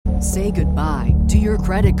Say goodbye to your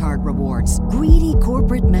credit card rewards. Greedy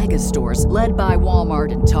corporate mega stores, led by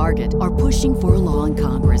Walmart and Target, are pushing for a law in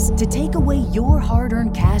Congress to take away your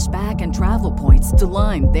hard-earned cash back and travel points to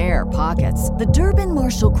line their pockets. The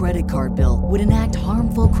Durbin-Marshall credit card bill would enact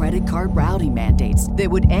harmful credit card routing mandates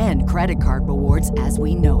that would end credit card rewards as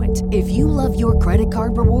we know it. If you love your credit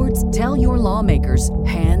card rewards, tell your lawmakers,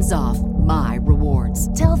 hands off my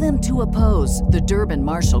rewards. Tell them to oppose the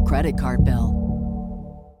Durbin-Marshall credit card bill.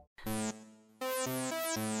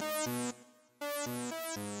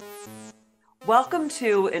 Welcome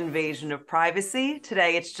to Invasion of Privacy.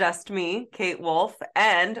 Today it's just me, Kate Wolf,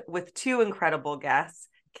 and with two incredible guests,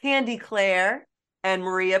 Candy Claire and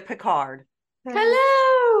Maria Picard.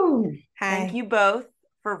 Hello. Hi. Thank you both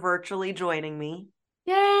for virtually joining me.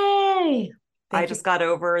 Yay. I just got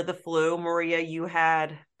over the flu. Maria, you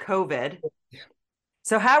had COVID.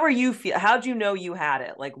 So how are you feel? How'd you know you had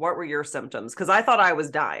it? Like, what were your symptoms? Because I thought I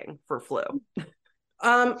was dying for flu.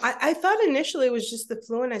 I thought initially it was just the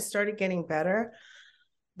flu and I started getting better.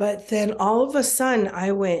 But then all of a sudden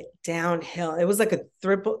I went downhill. It was like a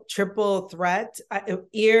triple threat,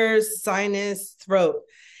 ears, sinus, throat.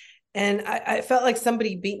 And I felt like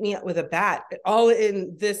somebody beat me up with a bat, all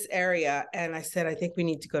in this area. And I said, I think we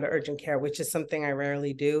need to go to urgent care, which is something I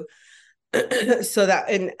rarely do. So that,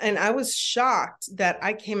 and I was shocked that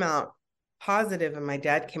I came out positive and my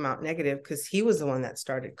dad came out negative because he was the one that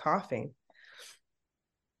started coughing.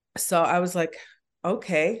 So I was like,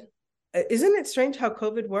 okay, isn't it strange how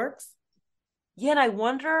COVID works? Yeah, and I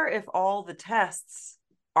wonder if all the tests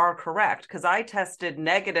are correct, because I tested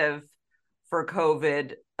negative for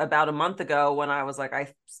COVID about a month ago when I was like,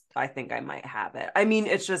 I think I might have it. I mean,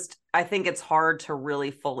 it's just, I think it's hard to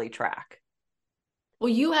really fully track.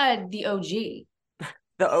 Well, you had the OG.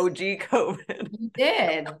 The OG COVID. You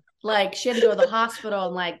did. Like, she had to go to the hospital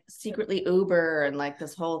and like secretly Uber and like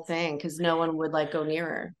this whole thing because no one would like go near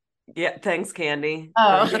her. Yeah, thanks, Candy. Oh.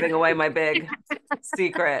 I'm giving away my big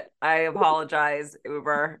secret. I apologize,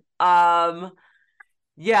 Uber.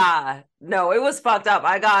 Yeah, no, it was fucked up.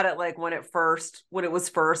 I got it like when it was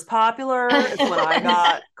first popular, is when I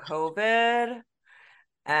got COVID,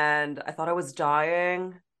 and I thought I was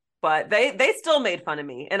dying. But they still made fun of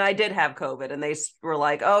me, and I did have COVID, and they were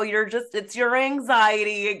like, "Oh, it's your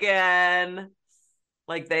anxiety again."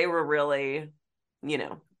 Like they were really,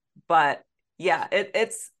 But yeah,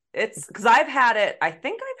 it's because I've had it. I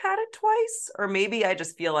think I've had it twice, or maybe I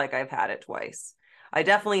just feel like I've had it twice. I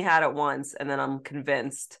definitely had it once, and then I'm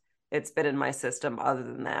convinced it's been in my system other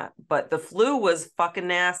than that. But the flu was fucking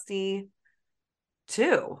nasty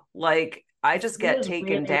too. Like I just get taken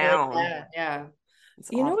really down. Yeah.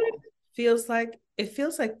 It's You know awful. what it feels like? It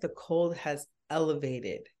feels like the cold has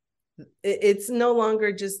elevated. It's no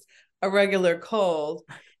longer just a regular cold.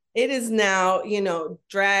 It is now,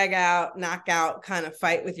 drag out, knock out kind of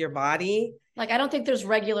fight with your body. Like, I don't think there's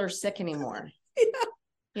regular sick anymore. Yeah.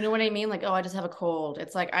 You know what I mean? Like, oh, I just have a cold.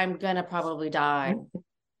 It's like, I'm gonna probably die.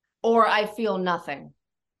 Or I feel nothing.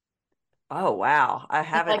 Oh, wow. I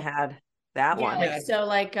haven't like- had that Yeah, one. like, so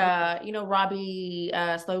like, Robbie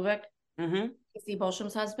Slovic, Mm-hmm. Steve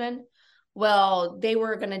Bolsham's husband. Well, they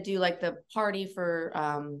were gonna do like the party for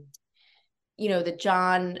the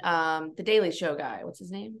John the Daily Show guy. What's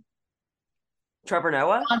his name? Trevor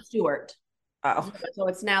Noah? Jon Stewart. Oh. So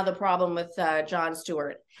it's now the problem with Jon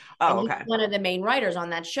Stewart. Oh, and okay. he's one of the main writers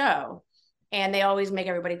on that show. And they always make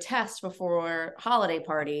everybody test before holiday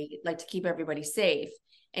party, like to keep everybody safe.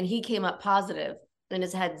 And he came up positive and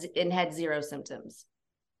had zero symptoms.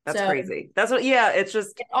 That's crazy. That's what, yeah, it's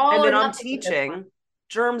just, and then I'm teaching,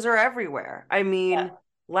 germs are everywhere. I mean,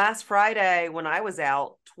 last Friday when I was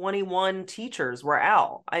out, 21 teachers were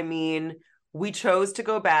out. I mean, we chose to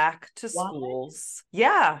go back to schools.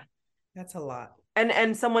 Yeah. That's a lot.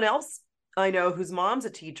 And someone else I know whose mom's a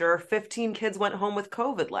teacher, 15 kids went home with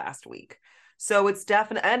COVID last week. So it's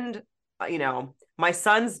definite. And, my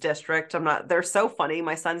son's district, they're so funny.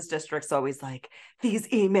 My son's district's always like, these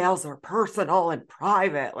emails are personal and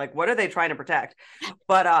private. Like, what are they trying to protect?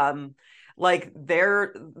 But, like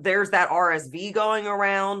there's that RSV going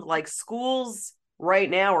around. Like schools right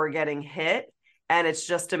now are getting hit. And it's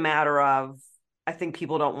just a matter of, I think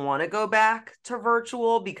people don't want to go back to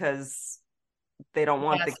virtual because they don't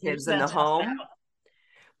want the kids in the home.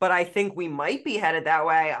 But I think we might be headed that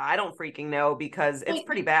way. I don't freaking know because it's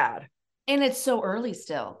pretty bad. And it's so early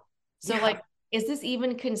still. So like, is this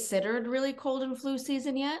even considered really cold and flu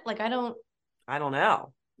season yet? Like, I don't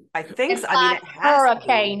know. I think it's it has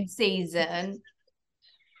hurricane season.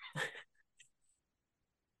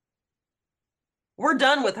 We're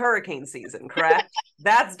done with hurricane season, correct?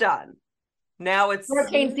 That's done. Now it's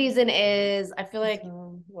hurricane season is, I feel like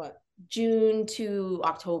What? June to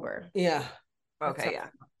October. Yeah. Okay, yeah.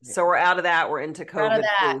 So we're out of that. We're into COVID Out of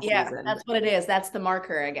that, flu yeah, season. that's what it is. That's the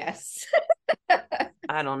marker, I guess.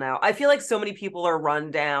 I don't know. I feel like so many people are run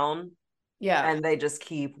down. Yeah. And they just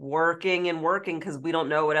keep working and working because we don't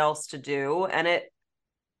know what else to do. And it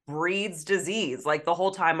breeds disease. Like the whole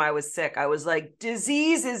time I was sick, I was like,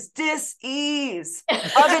 disease is dis-ease.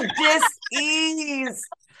 Of a dis-ease.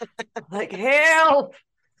 Like, help.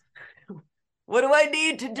 What do I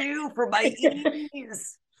need to do for my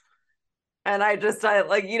ease? And I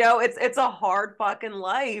like, it's a hard fucking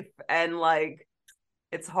life. And like,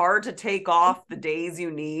 it's hard to take off the days you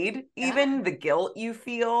need, even the guilt you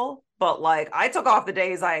feel. But like, I took off the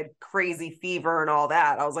days I had crazy fever and all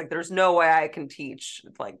that. I was like, there's no way I can teach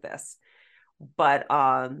like this. But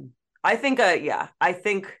I think,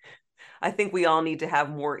 I think we all need to have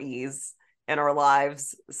more ease in our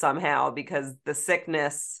lives somehow, because the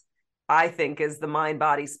sickness, I think, is the mind,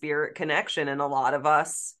 body, spirit connection. And a lot of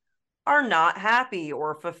us are not happy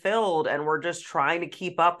or fulfilled, and we're just trying to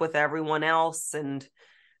keep up with everyone else and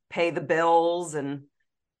pay the bills and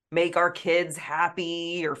make our kids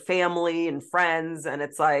happy or family and friends. And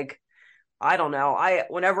it's like, I don't know.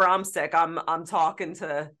 Whenever I'm sick, I'm talking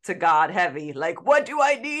to God heavy. Like, what do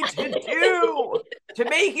I need to do to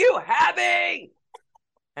make you happy?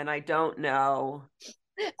 And I don't know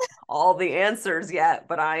all the answers yet,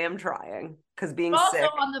 but I am trying, because being also, sick.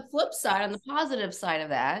 on the flip side, on the positive side of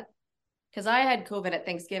that, because I had COVID at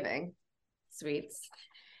Thanksgiving, sweets.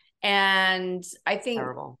 And I think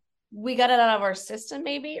Terrible. We got it out of our system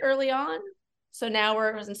maybe early on. So now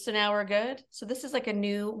we're good. So this is like a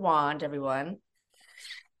new wand, everyone.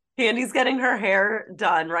 Candy's getting her hair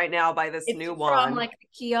done right now by this new wand. From like the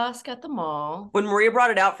kiosk at the mall. When Maria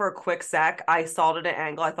brought it out for a quick sec, I saw it at an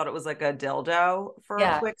angle. I thought it was like a dildo for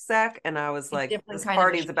a quick sec. And I was like, this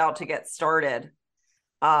party's about to get started.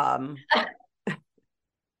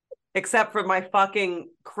 Except for my fucking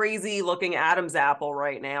crazy looking Adam's apple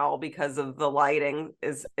right now, because of the lighting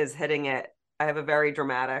is hitting it. I have a very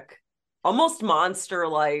dramatic, almost monster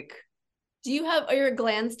like. Are your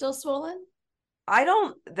glands still swollen?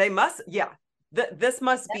 They must, yeah. This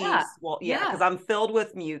must be, well, yeah, because I'm filled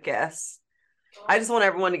with mucus. I just want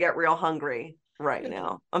everyone to get real hungry right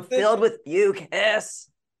now. I'm filled with mucus.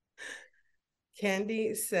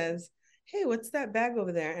 Candy says, hey, what's that bag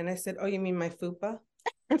over there? And I said, oh, you mean my fupa?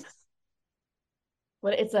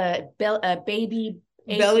 What? It's a baby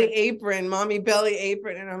apron. Belly apron, mommy belly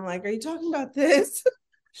apron. And I'm like, are you talking about this?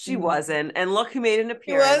 She wasn't. And look who made an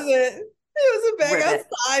appearance. It wasn't. It was a bag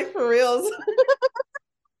outside for reals.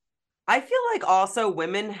 I feel like also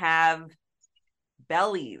women have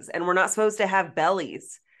bellies, and we're not supposed to have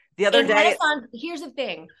bellies. The other day, here's the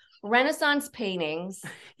thing: Renaissance paintings.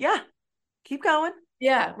 Yeah, keep going.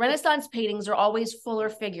 Yeah, Renaissance paintings are always fuller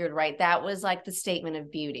figured, right? That was like the statement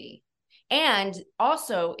of beauty. And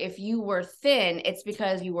also, if you were thin, it's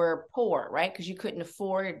because you were poor, right? Because you couldn't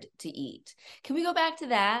afford to eat. Can we go back to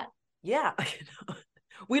that? Yeah.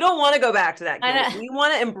 We don't want to go back to that. We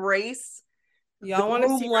want to embrace y'all want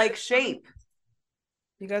to see like shape.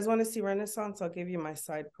 You guys want to see Renaissance? I'll give you my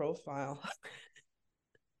side profile.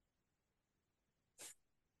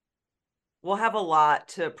 We'll have a lot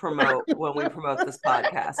to promote when we promote this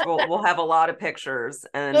podcast. We'll have a lot of pictures,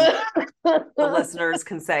 and the listeners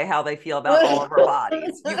can say how they feel about all of our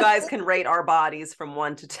bodies. You guys can rate our bodies from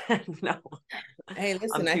 1 to 10. No. Hey,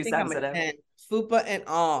 listen, I think sensitive. I'm a 10. Fupa and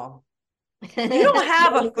all. You don't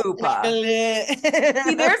have a fupa.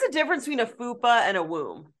 See, there's a difference between a fupa and a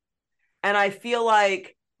womb. And I feel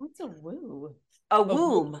like... What's a womb? A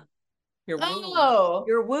womb. Your womb. Oh.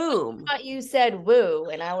 Your womb. I thought you said woo,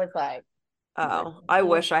 and I was like... Oh, I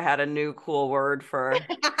wish I had a new cool word for...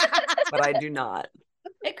 but I do not.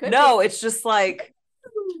 It's just like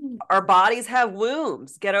our bodies have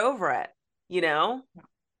wombs. Get over it,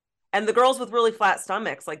 And the girls with really flat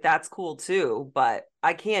stomachs, like, that's cool too. But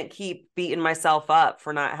I can't keep beating myself up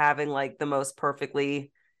for not having like the most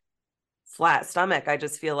perfectly flat stomach. I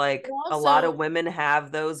just feel like a lot of women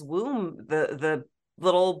have those the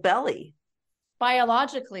little belly.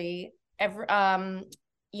 Biologically,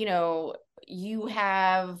 you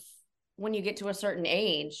have, when you get to a certain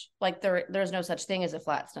age, like there's no such thing as a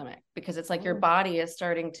flat stomach, because it's like your body is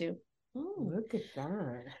starting to. Oh, look at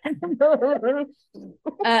that.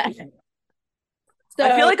 So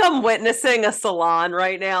I feel like I'm witnessing a salon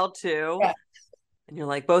right now too. Yeah. And you're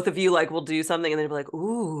like, both of you like will do something and then you'll be like,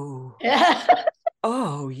 ooh. Yeah.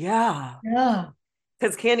 Oh yeah. Yeah.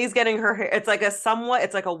 Because Candy's getting her hair. It's like a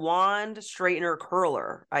wand, straightener,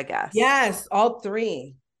 curler, I guess. Yes, all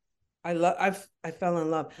three. I fell in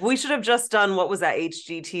love. We should have just done, what was that,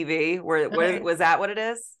 HGTV? Was that what it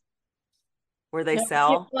is? Where they No,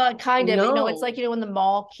 sell? well, kind of. No. It's like, in the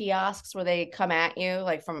mall kiosks where they come at you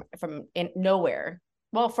like from in nowhere.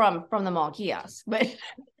 Well, from the mall kiosk, but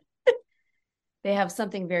they have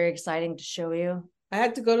something very exciting to show you. I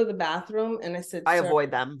had to go to the bathroom and I said, I "Sir,"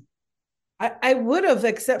 avoid them. I would have,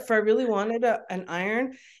 except for I really wanted an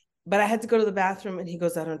iron, but I had to go to the bathroom and he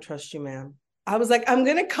goes, "I don't trust you, ma'am." I was like, "I'm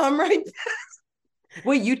gonna come right back."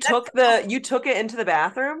 Wait, you took it into the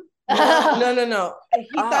bathroom? No. He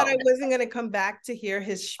thought I Oh. wasn't gonna come back to hear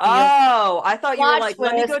his spiel. Oh, I thought you were Plot like,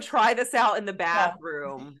 let me go twist. try this out in the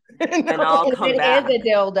bathroom No. and I'll come back. It is a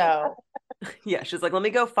dildo. Yeah, she's like, let me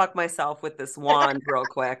go fuck myself with this wand real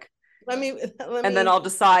quick. Let me And then I'll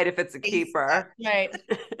decide if it's a keeper. Right.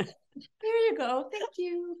 Here you go. Thank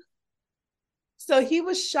you. So he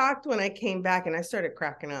was shocked when I came back and I started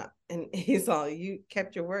cracking up. And he's all, "You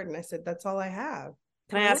kept your word." And I said, "That's all I have."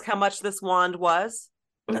 Can I ask how much this wand was?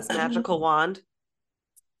 This magical wand?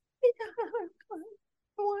 The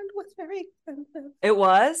wand was very expensive. It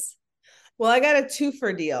was? Well, I got a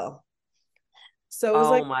 2-for deal. So it was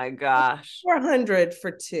like my gosh. 400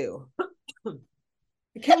 for 2.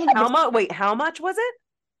 How much? Wait, how much was it?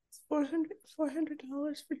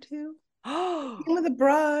 $400 for 2. Oh, Came with a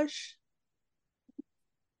brush.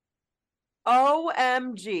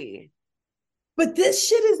 OMG. But this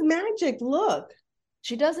shit is magic. Look.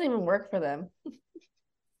 She doesn't even work for them.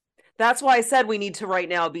 That's why I said we need to right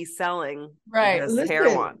now be selling Right. this hair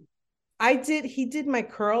Listen, wand. he did my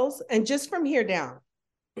curls, and just from here down,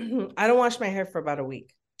 I don't wash my hair for about a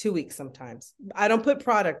week, 2 weeks sometimes. I don't put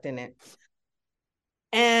product in it.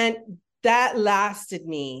 And that lasted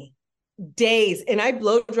me days. And I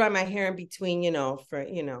blow dry my hair in between, for,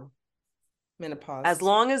 menopause. As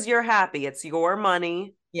long as you're happy, it's your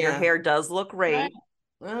money. Yeah. Your hair does look great.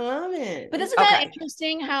 I love it. But isn't that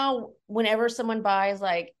interesting how whenever someone buys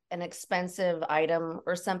like an expensive item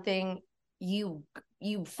or something, you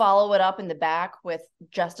follow it up in the back with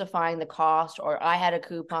justifying the cost, or I had a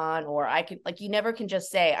coupon, or I could, like, you never can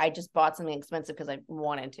just say I just bought something expensive because I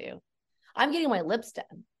wanted to. I'm getting my lips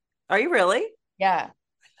done. Are you really? Yeah.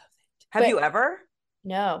 Have you ever?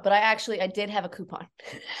 No, but I did have a coupon.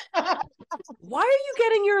 Why are you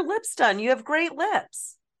getting your lips done? You have great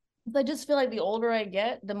lips. I just feel like the older I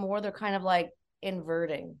get, the more they're kind of like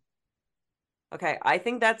inverting. Okay, I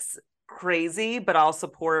think that's crazy, but I'll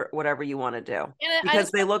support whatever you want to do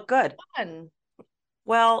because they look good. Fun.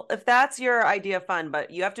 Well, if that's your idea of fun,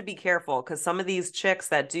 but you have to be careful because some of these chicks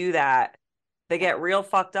that do that, they get real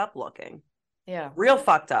fucked up looking. Yeah. Real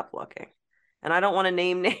fucked up looking. And I don't want to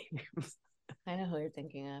name names. I know who you're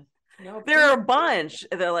thinking of. No, There are a bunch.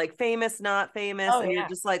 They're like famous, not famous. Oh, and yeah. you're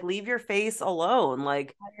just like, leave your face alone.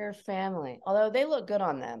 Like, Your family. Although they look good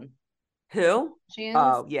on them. who? Kardashians?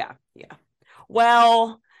 Oh, yeah. Yeah.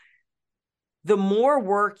 Well, the more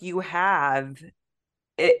work you have,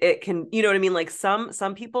 it can, you know what I mean? Like some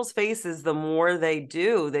people's faces, the more they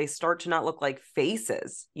do, they start to not look like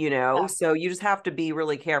faces, Yeah. So you just have to be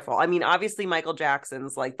really careful. I mean, obviously Michael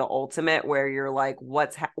Jackson's like the ultimate where you're like,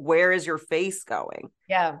 where is your face going?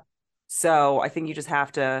 Yeah. So I think you just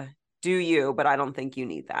have to do you, but I don't think you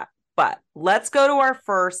need that. But let's go to our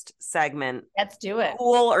first segment. Let's do it.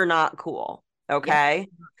 Cool or not cool. Okay.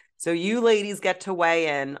 Yeah. So you ladies get to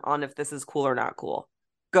weigh in on if this is cool or not cool.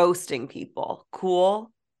 Ghosting people, cool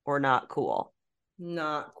or not cool?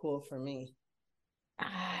 Not cool for me.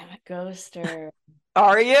 I'm a ghoster.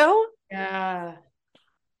 Are you? Yeah.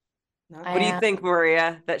 What do you think,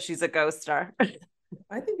 Maria, that she's a ghoster?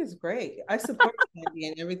 I think it's great. I support Candy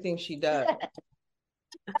and everything she does.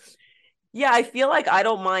 Yeah, I feel like I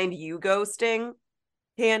don't mind you ghosting,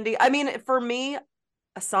 Candy. I mean, for me,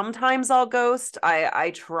 sometimes I'll ghost.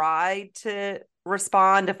 I try to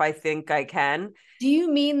respond if I think I can. Do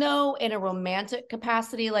you mean though in a romantic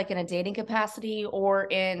capacity, like in a dating capacity, or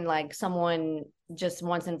in like someone just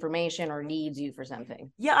wants information or needs you for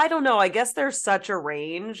something? Yeah, I don't know. I guess there's such a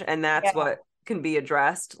range, and that's what can be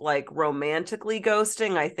addressed. Like romantically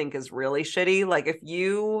ghosting, I think is really shitty. Like if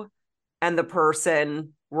you and the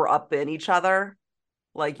person were up in each other,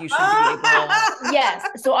 like you should be able. Yes.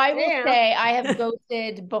 So I will say I have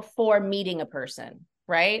ghosted before meeting a person.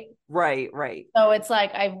 Right. So it's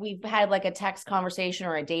like we've had like a text conversation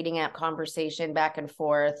or a dating app conversation back and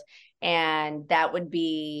forth, and that would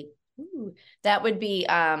be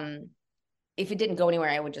if it didn't go anywhere,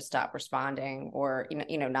 I would just stop responding or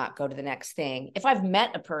not go to the next thing. If I've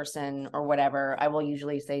met a person or whatever, I will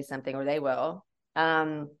usually say something or they will.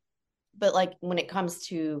 But like when it comes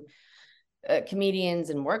to comedians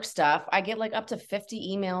and work stuff, I get like up to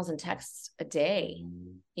 50 emails and texts a day,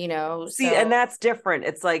 you know? See, So, and that's different.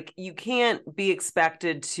 It's like you can't be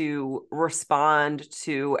expected to respond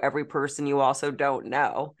to every person you also don't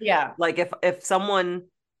know. yeah. Like if someone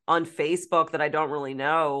on Facebook that I don't really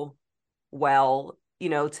know well, you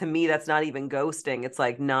know, to me that's not even ghosting. It's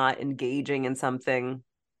like not engaging in something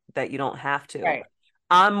that you don't have to. Right.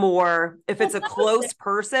 I'm more, if Well, it's a that's what close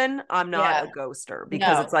person, I'm not Yeah. a ghoster,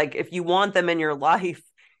 because No. it's like if you want them in your life,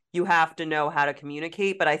 you have to know how to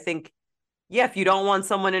communicate. But I think, yeah, if you don't want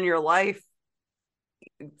someone in your life,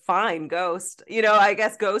 fine, ghost. You know, I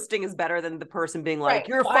guess ghosting is better than the person being like, Right.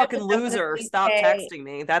 "You're a So I fucking would loser. definitely Stop say texting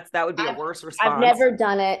me." That would be a I've worse I've response. never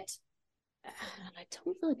done it. I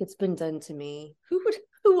don't feel like it's been done to me. Who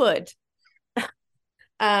would?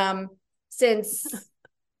 Since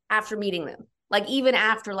after meeting them. Like even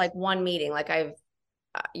after like one meeting, like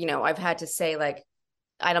I've had to say like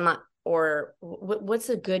I'm not, or what's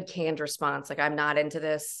a good canned response? Like I'm not into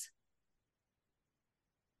this.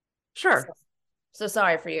 Sure. So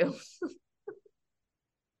sorry for you.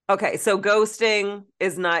 Okay, so ghosting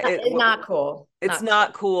is not It's not cool. it's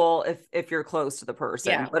not cool if you're close to the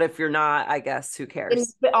person, Yeah. but if you're not, I guess who And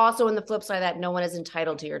cares? but also in the flip side of that, no one is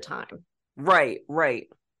entitled to your time. Right.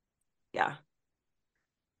 Yeah.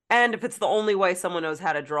 And if it's the only way someone knows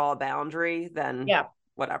how to draw a boundary, then Yeah.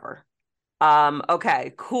 whatever.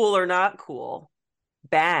 Okay, cool or not cool.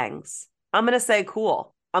 Bangs. I'm gonna say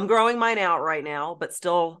cool. I'm growing mine out right now, but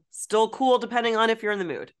still cool depending on if you're in the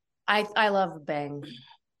mood. I love bang.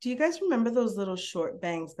 Do you guys remember those little short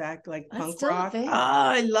bangs back, like That's punk still a rock? thing. Oh,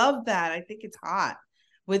 I love that. I think it's hot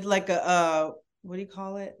with like a what do you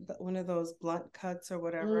call it? One of those blunt cuts or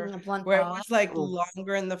whatever, A blunt where it bob. was like Ooh.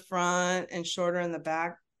 longer in the front and shorter in the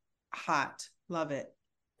back. Hot, love it.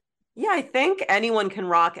 Yeah, I think anyone can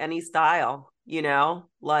rock any style, you know?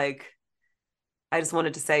 Like I just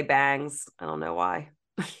wanted to say bangs. I don't know why.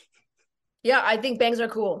 Yeah, I think bangs are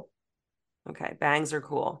cool. Okay, bangs are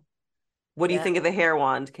cool. What do you Yeah. think of the hair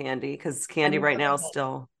wand, Candy? Because Candy I'm right now is loving it.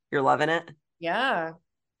 still, you're loving it. Yeah.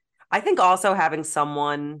 I think also having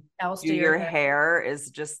someone Else do your hair is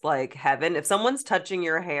just like heaven. If someone's touching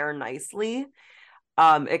your hair nicely,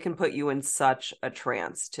 it can put you in such a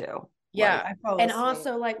trance too. Yeah. Like, I fall And asleep.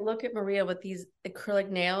 also like look at Maria with these acrylic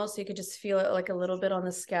nails. So you could just feel it like a little bit on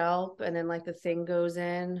the scalp and then like the thing goes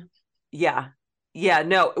in. yeah. Yeah,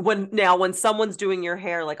 no. When someone's doing your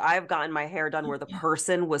hair, like I've gotten my hair done where the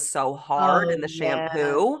person was so hard Oh, in the yeah.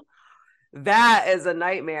 shampoo. That is a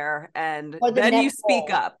nightmare. And Or the then neck you speak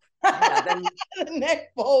bowl. up. Yeah, then The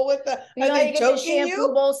neck bowl with the You are know how they you get the choking shampoo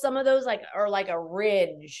you? bowl? Some of those like are like a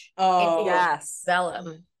ridge Oh, into your yes.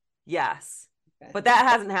 vellum. Yes. Okay. But that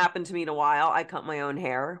hasn't happened to me in a while. I cut my own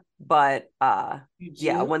hair, but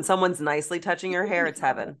yeah, when someone's nicely touching your hair, it's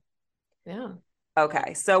heaven. Yeah.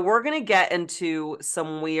 Okay, so we're going to get into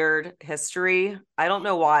some weird history. I don't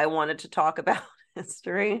know why I wanted to talk about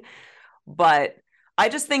history, but I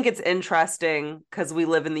just think it's interesting because we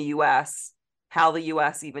live in the US, how the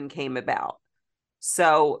US even came about.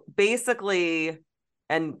 So basically,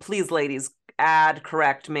 and please, ladies,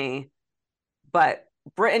 correct me, but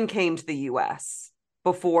Britain came to the US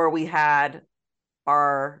before we had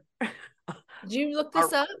our. Did you look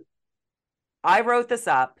this up? I wrote this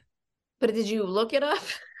up. But did you look it up?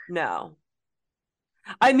 No.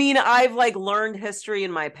 I mean, I've like learned history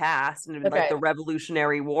in my past and like the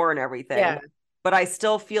Revolutionary War and everything. Yeah. But I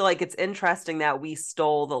still feel like it's interesting that we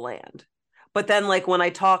stole the land. But then like when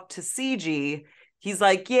I talked to CG, he's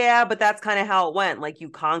like, yeah, but that's kind of how it went. Like you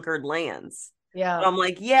conquered lands. Yeah. But I'm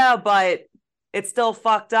like, yeah, but it's still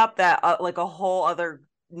fucked up that like a whole other,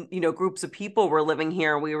 groups of people were living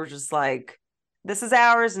here. And we were just like, this is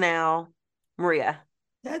ours now. Maria.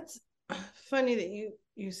 That's funny that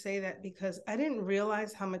you say that, because I didn't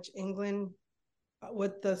realize how much England,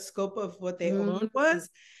 what the scope of what they owned was,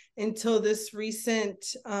 until this recent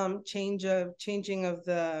changing of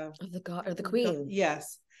the god or the queen.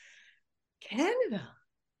 Yes. Canada.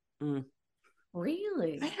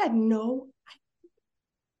 Really? I had no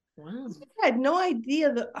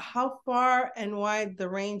idea how far and wide the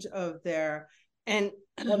range of their, and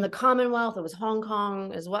the Commonwealth, it was Hong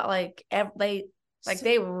Kong as well. Like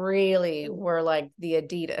they really were like the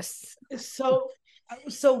Adidas. So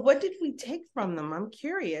what did we take from them? I'm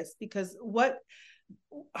curious, because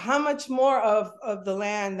how much more of the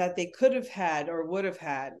land that they could have had or would have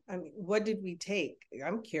had? I mean, what did we take?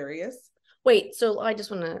 I'm curious. Wait, so I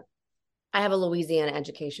have a Louisiana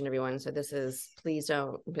education, everyone. So please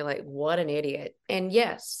don't be like, what an idiot. And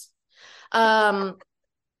yes. But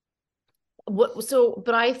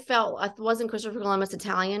wasn't Christopher Columbus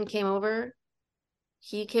Italian came over?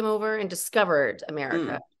 He came over and discovered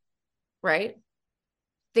America, right?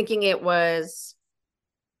 Thinking it was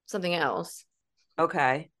something else.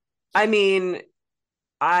 Okay. I mean,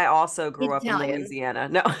 I also grew up in Italian. Louisiana.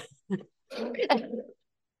 No.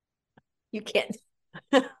 You can't.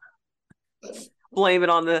 blame it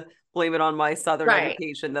on my Southern Right.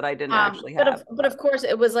 education that I didn't actually have. But of course,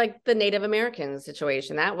 it was like the Native American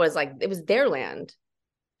situation. That was like, it was their land.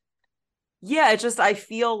 Yeah, it's just, I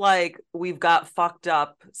feel like we've got fucked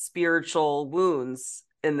up spiritual wounds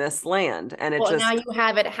in this land. And it Well, just, now you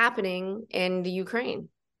have it happening in the Ukraine.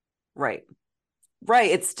 right.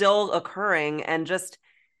 Right. It's still occurring. And just,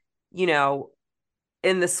 you know,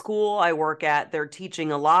 in the school I work at, they're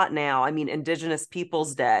teaching a lot now. I mean, Indigenous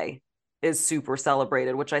Peoples Day is super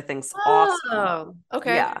celebrated, which I think's awesome. Oh,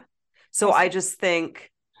 okay. Yeah. So I just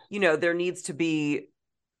think, you know, there needs to be,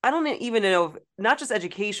 I don't even know, not just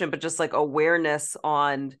education, but just like awareness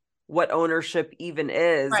on what ownership even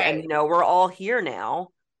is. Right. And, you know, we're all here now,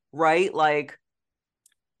 right? Like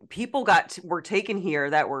people were taken here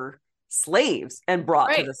that were slaves and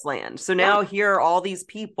brought to this land. So now here are all these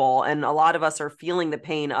people, and a lot of us are feeling the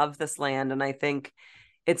pain of this land. And I think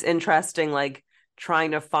it's interesting, like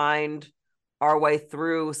trying to find our way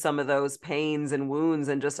through some of those pains and wounds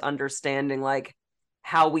and just understanding like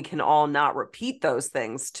how we can all not repeat those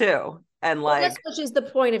things too. And like, which is the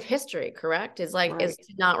point of history, correct? Is like, is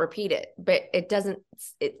to not repeat it, but it doesn't,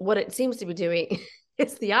 what it seems to be doing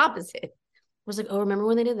is the opposite. It was like, oh, remember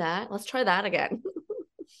when they did that? Let's try that again.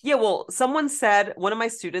 Yeah, well, one of my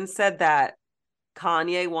students said that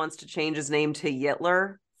Kanye wants to change his name to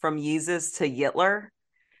Yitler, from Yeezus to Yitler.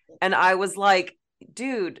 And I was like,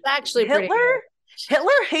 dude, it's actually Hitler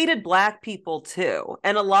hated Black people too.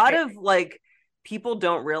 And a lot of like people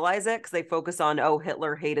don't realize it because they focus on, oh,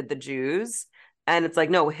 Hitler hated the Jews. And it's like,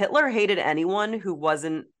 no, Hitler hated anyone who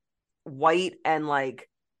wasn't white and like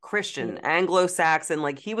Christian, Anglo-Saxon.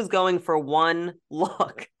 Like he was going for one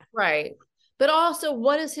look. Right. But also,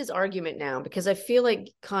 what is his argument now? Because I feel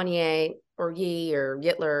like Kanye or Yee or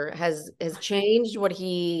Yitler has changed what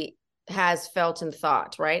he has felt and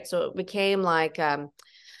thought, right? So it became like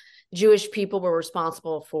Jewish people were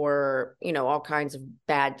responsible for, you know, all kinds of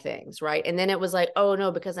bad things, right? And then it was like, oh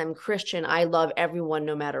no, because I'm Christian, I love everyone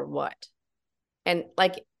no matter what. And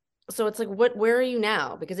like, so it's like, where are you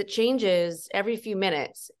now? Because it changes every few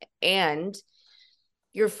minutes, and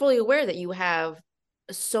you're fully aware that you have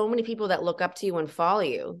so many people that look up to you and follow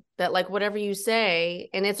you, that like whatever you say,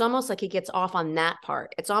 and it's almost like he gets off on that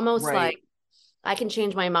part. It's almost like, I can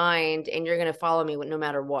change my mind and you're going to follow me no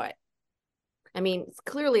matter what. I mean, it's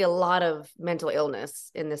clearly a lot of mental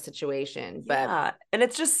illness in this situation, but yeah. And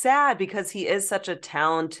it's just sad because he is such a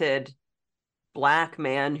talented Black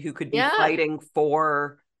man who could be fighting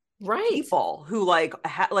for people who like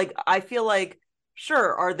I feel like,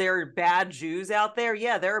 sure, are there bad Jews out there?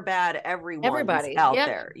 Yeah, there are bad everybody out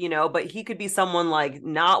there, you know, but he could be someone like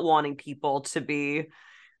not wanting people to be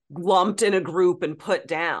lumped in a group and put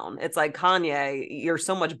down. It's like, Kanye, you're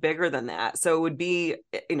so much bigger than that. So it would be,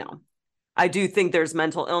 you know, I do think there's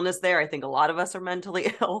mental illness there. I think a lot of us are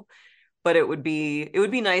mentally ill, but it would be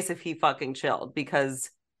nice if he fucking chilled, because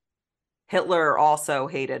Hitler also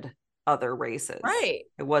hated other races. Right.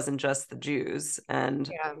 It wasn't just the Jews.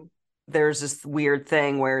 And there's this weird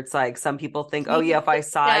thing where it's like some people think, oh yeah, if I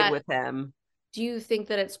side with him. Do you think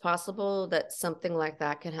that it's possible that something like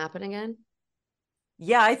that can happen again?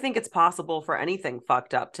 Yeah, I think it's possible for anything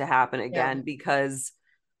fucked up to happen again, because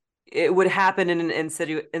it would happen in an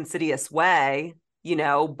insidious way, you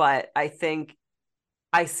know, but I think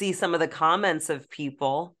I see some of the comments of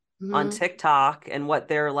people on TikTok and what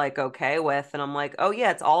they're like okay with. And I'm like, oh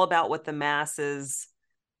yeah, it's all about what the masses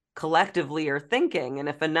collectively are thinking. And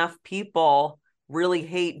if enough people really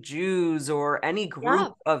hate Jews or any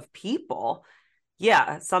group of people,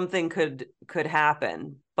 something could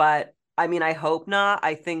happen. But I mean, I hope not.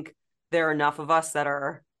 I think there are enough of us that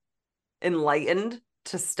are enlightened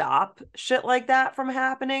to stop shit like that from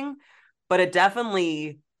happening. But it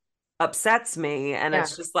definitely upsets me. And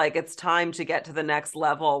it's just like, it's time to get to the next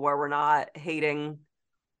level where we're not hating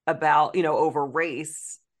about, you know, over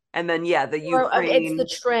race. And then, the Ukraine. It's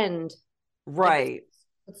the trend. Right.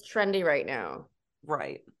 It's trendy right now.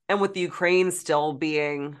 Right. And with the Ukraine still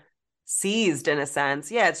being seized in a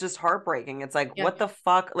sense, it's just heartbreaking. It's like, what the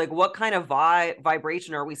fuck? Like, what kind of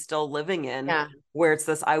vibration are we still living in where it's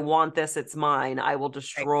this, I want this, it's mine, I will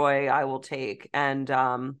destroy, I will take. And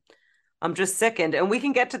I'm just sickened. And we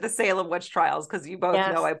can get to the Salem witch trials, because you both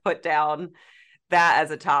know I put down that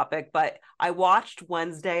as a topic. But I watched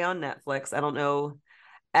Wednesday on Netflix. I don't know.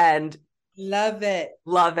 And love it.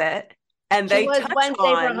 And they touch Wednesday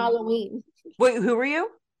on for Halloween. Wait, who were you?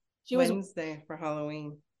 She was Wednesday for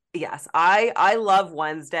Halloween. Yes, I love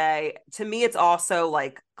Wednesday. To me, it's also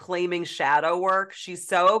like claiming shadow work. She's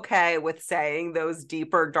so okay with saying those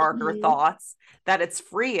deeper, darker Mhm. thoughts that it's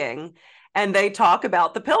freeing. And they talk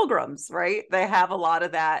about the pilgrims, right? They have a lot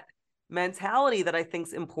of that mentality that I think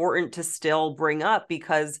is important to still bring up,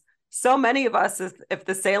 because so many of us, if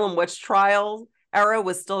the Salem witch trial era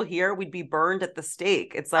was still here, we'd be burned at the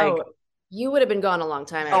stake. It's like, Oh, you would have been gone a long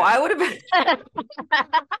time oh, ago. I would have been.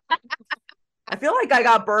 I feel like I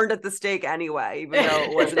got burned at the stake anyway, even though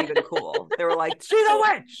it wasn't even cool. They were like, she's a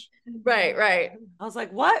witch. Right, right. I was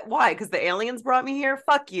like, what? Why? Because the aliens brought me here?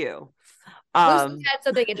 Fuck you. Lucy had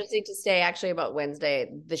something interesting to say actually about Wednesday,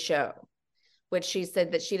 the show, which she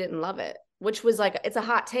said that she didn't love it, which was like, it's a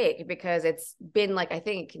hot take because it's been like, I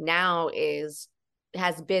think now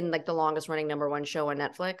has been like the longest running #1 show on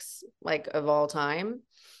Netflix, like of all time.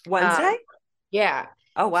 Wednesday? Yeah.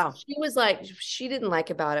 Oh, wow. She was like, she didn't like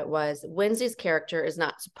about it was Wednesday's character is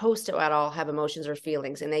not supposed to at all have emotions or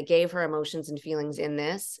feelings. And they gave her emotions and feelings in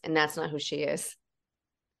this, and that's not who she is.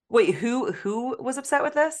 Wait, who was upset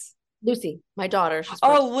with this? Lucy, my daughter.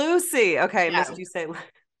 Oh, Lucy. Okay, Yeah. missed you say.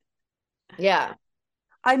 Yeah.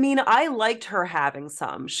 I mean, I liked her having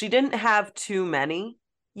some. She didn't have too many,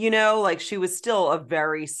 like she was still a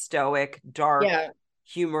very stoic, dark,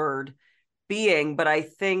 humored being, but I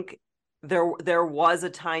think there was a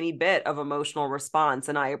tiny bit of emotional response,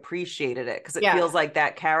 and I appreciated it because it feels like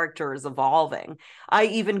that character is evolving. I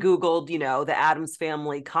even Googled, the Addams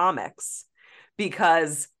Family comics,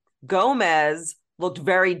 because Gomez looked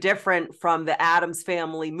very different from the Addams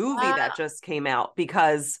Family movie that just came out,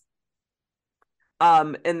 because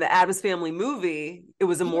in the Addams Family movie, it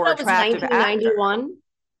was a more attractive 1991 actor.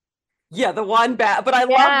 Yeah, the one bad, but I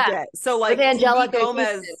loved it. So like Angelica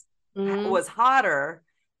Gomez was hotter,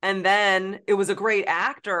 and then it was a great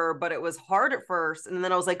actor, but it was hard at first. And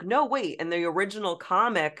then I was like, no, wait. In the original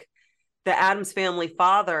comic, the Addams Family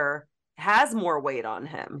father has more weight on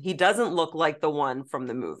him. He doesn't look like the one from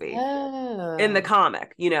the movie in the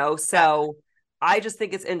comic, so I just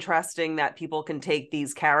think it's interesting that people can take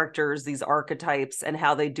these characters, these archetypes, and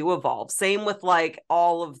how they do evolve. Same with like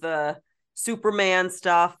all of the Superman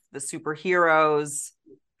stuff, the superheroes,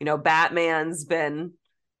 Batman's been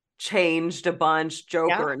changed a bunch,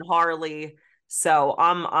 Joker and Harley. So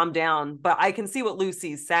I'm down, but I can see what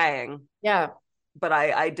Lucy's saying. Yeah. But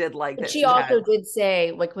I did like but that. She also did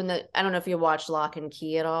say, like, I don't know if you watched Lock and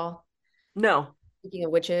Key at all. No. Speaking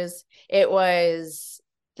of witches, it was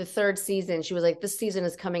the 3rd season. She was like, this season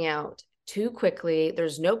is coming out too quickly.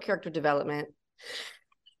 There's no character development.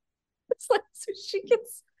 It's like, so she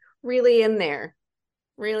gets really in there.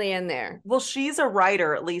 Well, she's a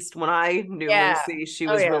writer. At least when I knew Lucy, she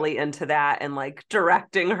was really into that and like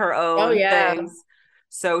directing her own things.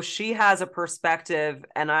 So she has a perspective,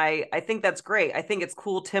 and I think that's great. I think it's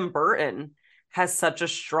cool Tim Burton has such a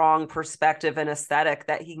strong perspective and aesthetic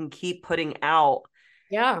that he can keep putting out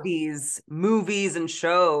these movies and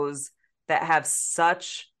shows that have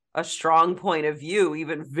such a strong point of view,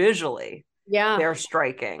 even visually. Yeah. They're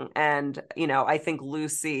striking. And, I think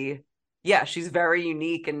Lucy, she's very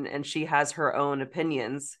unique, and she has her own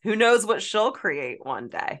opinions. Who knows what she'll create one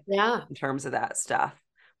day in terms of that stuff.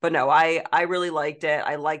 But no, I really liked it.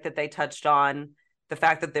 I like that they touched on the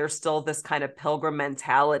fact that there's still this kind of pilgrim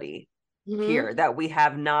mentality here that we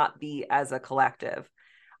have not beat as a collective.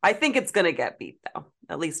 I think it's going to get beat, though.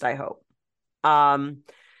 At least I hope.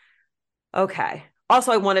 Okay.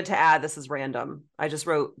 Also, I wanted to add, this is random. I just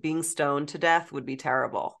wrote, being stoned to death would be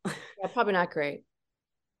terrible. Yeah, probably not great.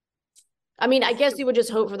 I mean, I guess you would just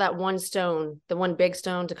hope for that one stone, the one big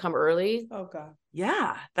stone, to come early. Oh, God.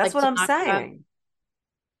 Yeah, that's what I'm saying.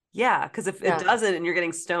 Yeah, because if it doesn't and you're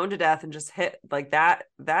getting stoned to death and just hit like that,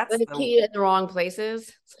 that's the key in the wrong places.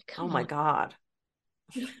 It's like, oh my God.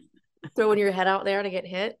 Throwing your head out there to get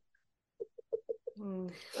hit.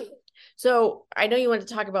 So I know you wanted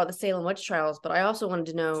to talk about the Salem witch trials, but I also wanted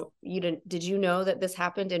to know, did you know that this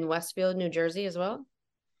happened in Westfield, New Jersey as well?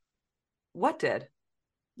 What did?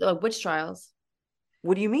 The witch trials.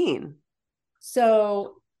 What do you mean?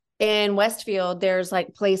 So in Westfield, there's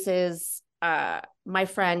like places, my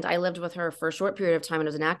friend, I lived with her for a short period of time and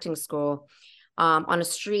it was an acting school on a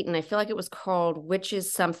street, and I feel like it was called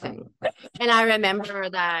Witches something. And I remember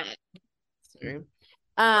that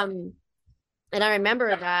and I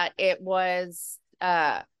remember that it was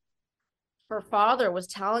her father was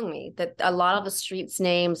telling me that a lot of the streets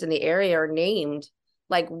names in the area are named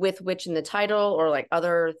like with witch in the title, or like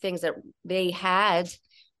other things that they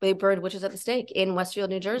burned witches at the stake in Westfield,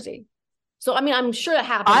 New Jersey. So, I mean, I'm sure it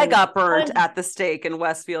happened. I got burned at the stake in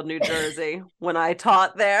Westfield, New Jersey when I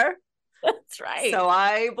taught there. That's right. So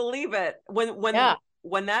I believe it. When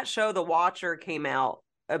when that show The Watcher came out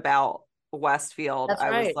about Westfield, That's I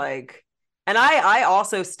was right. like, and I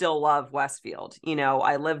also still love Westfield. You know,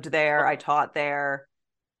 I lived there, I taught there.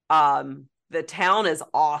 The town is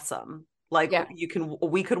awesome. Like Yeah.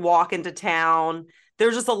 we could walk into town.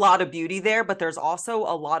 There's just a lot of beauty there, but there's also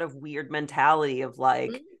a lot of weird mentality of like,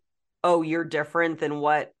 Mhm. oh, you're different than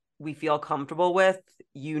what we feel comfortable with.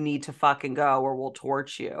 You need to fucking go or we'll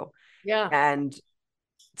torch you. Yeah. And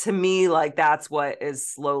to me, like that's what is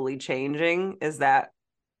slowly changing, is that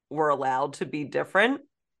we're allowed to be different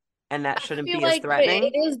and that I shouldn't feel be as like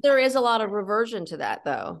threatening. there is a lot of reversion to that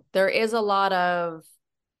though. There is a lot of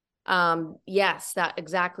yes, that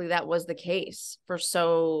was the case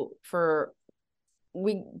for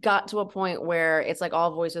we got to a point where it's like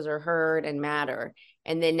all voices are heard and matter.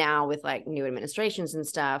 And then now with like new administrations and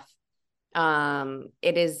stuff,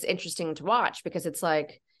 it is interesting to watch because it's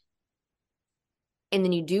like, and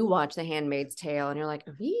then you do watch The Handmaid's Tale and you're like,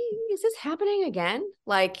 is this happening again?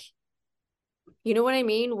 Like, you know what I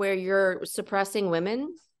mean? Where you're suppressing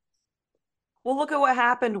women. Well, look at what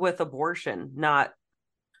happened with abortion, not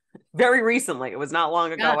very recently. It was not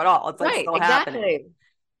long ago Yeah. at all. It's like Right, still exactly. happening.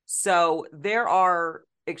 So there are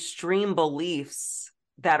extreme beliefs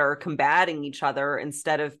that are combating each other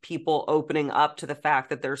instead of people opening up to the fact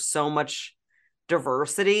that there's so much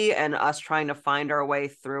diversity and us trying to find our way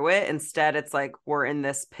through it. Instead, it's like we're in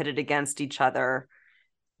this pitted against each other,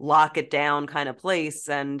 lock it down kind of place.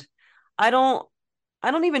 And I don't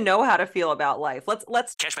even know how to feel about life.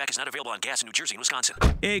 Let's Cashback is not available on gas in New Jersey and Wisconsin.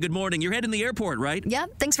 Hey, good morning. You're heading to the airport, right?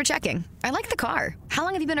 Yep, thanks for checking. I like the car. How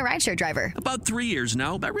long have you been a rideshare driver? About 3 years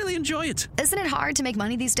now. I really enjoy it. Isn't it hard to make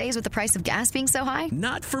money these days with the price of gas being so high?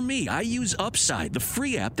 Not for me. I use Upside, the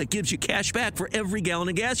free app that gives you cash back for every gallon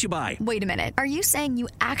of gas you buy. Wait a minute. Are you saying you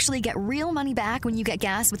actually get real money back when you get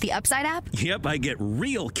gas with the Upside app? Yep, I get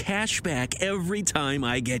real cash back every time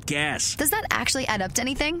I get gas. Does that actually add up to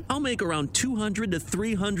anything? I'll make around $200 to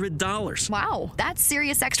 $300. Wow, that's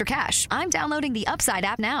serious extra cash. I'm downloading the Upside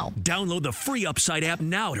app now. Download the free Upside app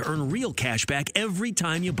now to earn real cash back every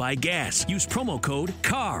time you buy gas. Use promo code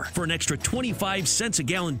CAR for an extra 25 cents a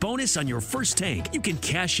gallon bonus on your first tank. You can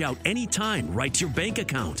cash out anytime right to your bank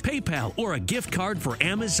account, PayPal, or a gift card for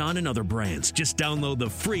Amazon and other brands. Just download the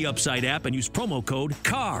free Upside app and use promo code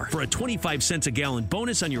CAR for a 25 cents a gallon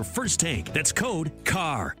bonus on your first tank. That's code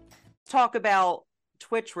CAR. talk about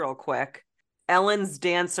Twitch real quick. Ellen's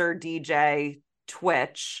dancer DJ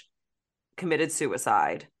Twitch committed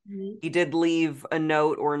suicide. Mm-hmm. He did leave a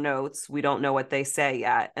note or notes. We don't know what they say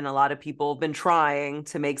yet. And a lot of people have been trying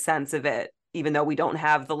to make sense of it, even though we don't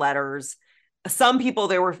have the letters. Some people,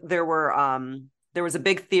 there was a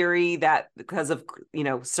big theory that because of,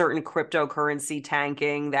 certain cryptocurrency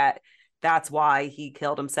tanking, that's why he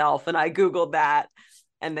killed himself. And I Googled that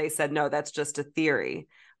and they said, no, that's just a theory.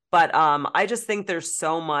 But I just think there's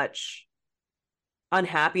so much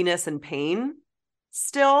unhappiness and pain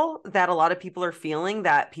still that a lot of people are feeling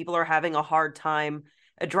that people are having a hard time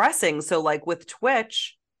addressing. So like with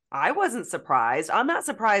Twitch, I wasn't surprised. I'm not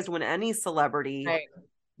surprised when any celebrity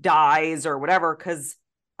dies or whatever, because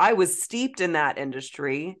I was steeped in that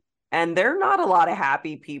industry and there are not a lot of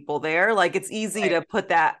happy people there. Like it's easy to put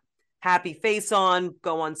that happy face on,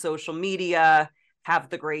 go on social media, have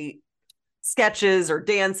the great sketches or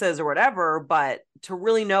dances or whatever, but to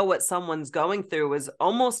really know what someone's going through is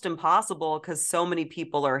almost impossible because so many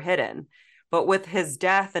people are hidden. But with his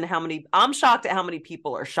death and I'm shocked at how many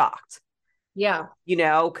people are shocked. Yeah.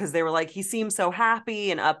 Because they were like, he seems so happy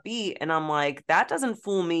and upbeat. And I'm like, that doesn't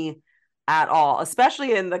fool me at all,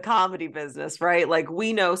 especially in the comedy business, right? Like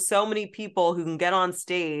we know so many people who can get on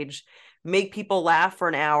stage, make people laugh for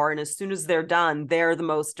an hour. And as soon as they're done, they're the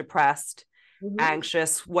most depressed,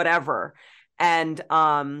 anxious, whatever. And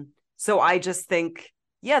so I just think,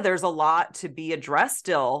 there's a lot to be addressed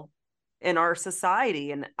still in our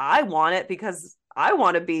society. And I want it because I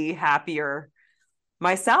want to be happier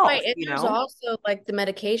myself. Right. And there's also like the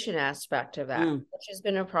medication aspect of that, which has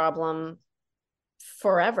been a problem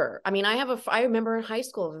forever. I mean, I remember in high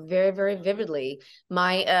school very, very vividly,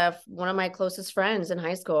 my one of my closest friends in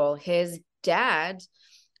high school, his dad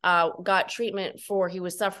got treatment he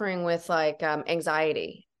was suffering with like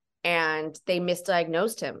anxiety, and they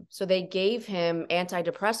misdiagnosed him. So they gave him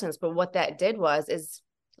antidepressants. But what that did is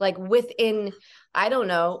like within, I don't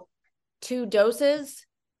know, 2 doses,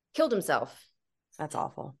 killed himself. That's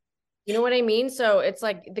awful. You know what I mean? So it's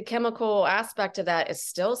like the chemical aspect of that is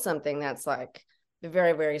still something that's like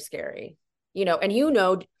very, very scary,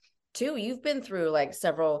 and too, you've been through like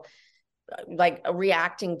several, like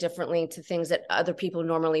reacting differently to things that other people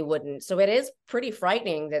normally wouldn't. So it is pretty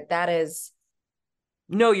frightening that is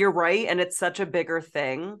No, you're right. And it's such a bigger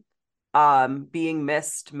thing, being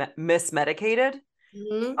mismedicated.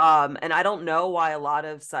 Mhm. And I don't know why a lot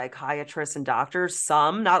of psychiatrists and doctors,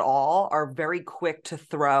 some, not all, are very quick to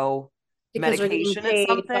throw Because they're getting medication at paid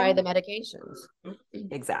something. by the medications.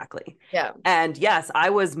 Exactly. Yeah. And yes,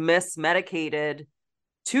 I was mismedicated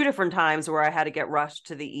 2 different times where I had to get rushed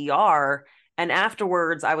to the ER. And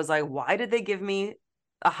afterwards, I was like, why did they give me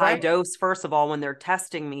a high Right. dose, first of all, when they're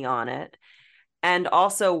testing me on it? And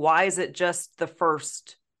also, why is it just the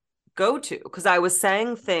first go-to? Because I was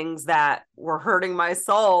saying things that were hurting my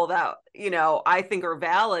soul that, I think are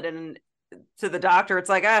valid. And to the doctor, it's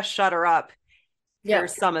like, shut her up.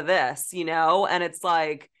 Here's some of this, and it's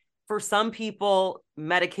like, for some people,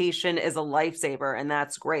 medication is a lifesaver, and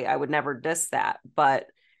that's great. I would never diss that. But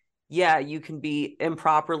yeah, you can be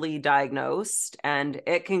improperly diagnosed and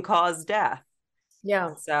it can cause death.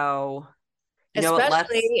 Yeah. So,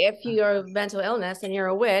 especially if you're mental illness and you're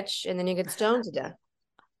a witch and then you get stoned to death.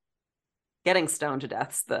 Getting stoned to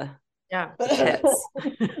death's the Yeah. hits.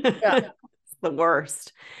 Yeah. It's the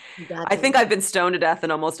worst. Exactly. I think I've been stoned to death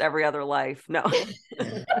in almost every other life. No.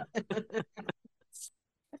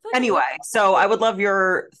 Anyway, so I would love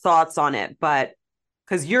your thoughts on it, but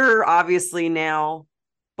because you're obviously now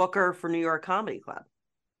booker for New York Comedy Club.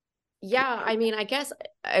 Yeah, I mean, I guess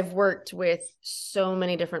I've worked with so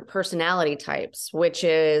many different personality types, which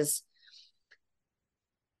is,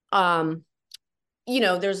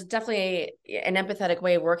 there's definitely an empathetic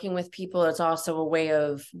way of working with people. It's also a way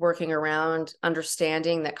of working around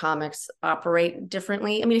understanding that comics operate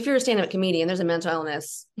differently. I mean, if you're a stand-up comedian, there's a mental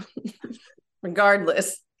illness,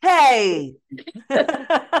 regardless. Hey,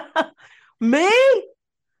 me?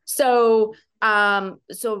 So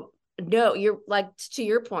no, you're like, to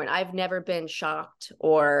your point, I've never been shocked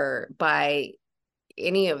or by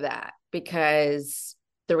any of that, because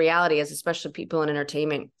the reality is, especially people in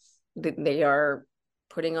entertainment, they are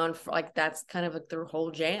putting on, like, that's kind of like their whole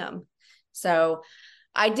jam. So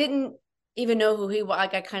I didn't even know who he was.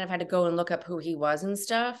 Like, I kind of had to go and look up who he was and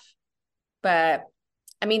stuff. But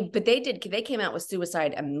I mean, but they came out with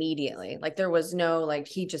suicide immediately. Like, there was no, like,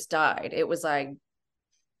 he just died. It was like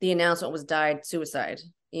the announcement was died, suicide,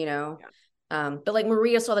 Yeah. But like,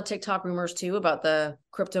 Maria saw the TikTok rumors too about the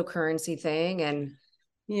cryptocurrency thing. And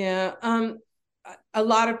yeah, a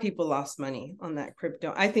lot of people lost money on that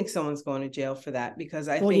crypto. I think someone's going to jail for that, because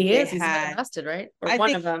I think he's arrested, right? Or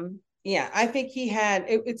one of them. Yeah, I think he had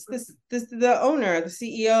it's this the owner, the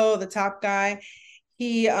CEO, the top guy.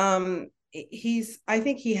 I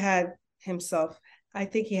think he had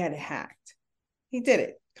it hacked. He did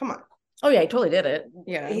it. Come on. Oh yeah, he totally did it.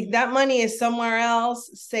 Yeah. That money is somewhere else,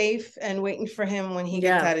 safe and waiting for him when he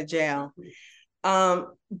gets out of jail.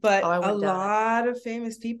 But a lot of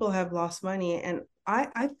famous people have lost money. And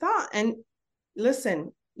I thought, and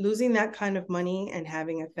listen, losing that kind of money and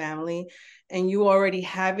having a family, and you already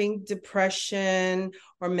having depression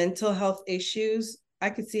or mental health issues,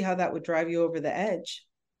 I could see how that would drive you over the edge.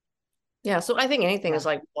 Yeah. So I think anything is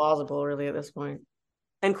like plausible, really, at this point.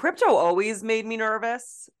 And crypto always made me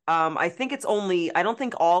nervous. I don't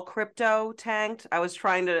think all crypto tanked. I was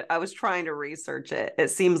trying to research it. It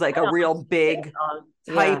seems like a real big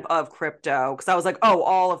type of crypto, because I was like, oh,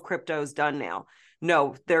 all of crypto's done now.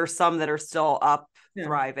 No, there's some that are still up,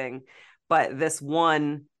 thriving, but this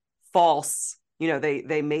one false,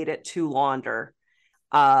 they made it to launder,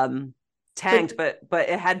 tanked, but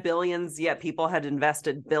it had billions, yet people had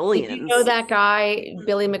invested billions. Did you know that guy,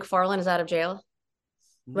 Billy McFarland, is out of jail?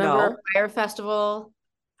 Remember Fire Festival?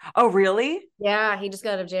 Oh, really? Yeah, he just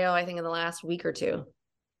got out of jail, I think, in the last week or two.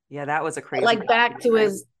 Yeah, that was a crazy. Like, back to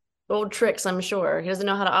his old tricks, I'm sure. He doesn't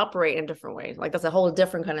know how to operate in different ways. Like, that's a whole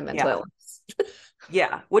different kind of mental illness.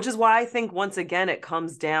 Yeah, which is why I think, once again, it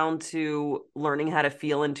comes down to learning how to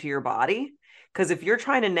feel into your body. Because if you're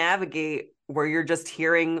trying to navigate where you're just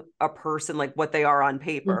hearing a person like what they are on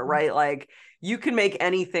paper, right? Like, you can make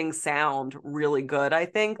anything sound really good. I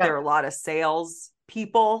think there are a lot of sales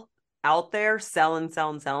people out there selling,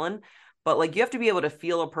 but like, you have to be able to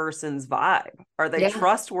feel a person's vibe. Are they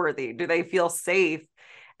trustworthy? Do they feel safe?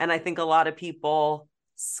 And I think a lot of people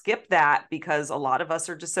skip that because a lot of us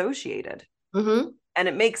are dissociated. And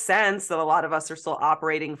it makes sense that a lot of us are still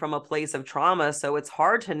operating from a place of trauma. So it's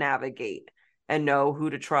hard to navigate and know who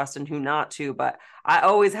to trust and who not to. But I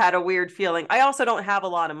always had a weird feeling. I also don't have a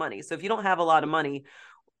lot of money. So if you don't have a lot of money,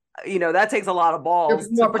 that takes a lot of balls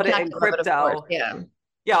to put it in crypto.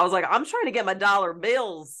 Yeah, I was like, I'm trying to get my dollar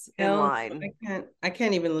bills in line. I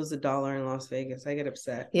can't even lose $1 in Las Vegas. I get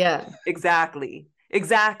upset. Yeah, exactly.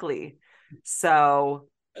 So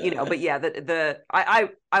but yeah,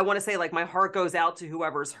 I want to say, like, my heart goes out to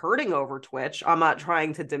whoever's hurting over Twitch. I'm not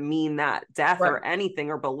trying to demean that death or anything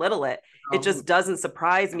or belittle it. It just doesn't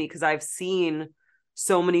surprise me because I've seen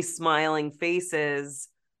so many smiling faces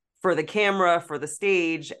for the camera, for the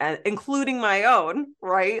stage, and including my own,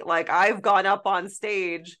 right? Like, I've gone up on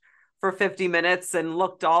stage for 50 minutes and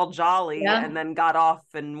looked all jolly and then got off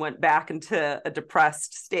and went back into a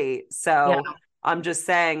depressed state. So I'm just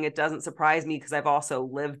saying it doesn't surprise me because I've also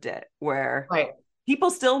lived it where people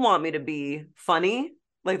still want me to be funny.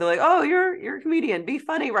 Like, they're like, oh, you're a comedian, be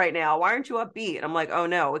funny right now. Why aren't you upbeat? And I'm like, oh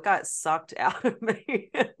no, it got sucked out of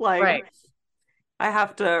me. Like, I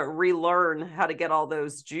have to relearn how to get all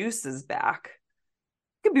those juices back.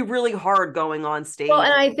 It could be really hard going on stage. Well,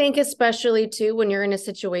 and I think especially too, when you're in a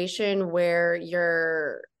situation where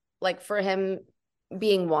you're like, for him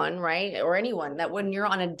being one, right? Or anyone, that when you're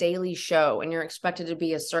on a daily show and you're expected to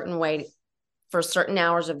be a certain way for certain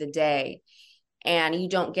hours of the day, and you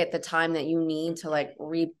don't get the time that you need to like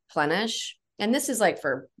replenish. And this is like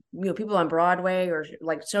for, people on Broadway or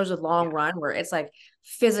like shows with long run where it's like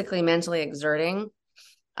physically, mentally exerting.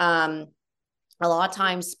 A lot of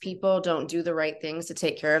times people don't do the right things to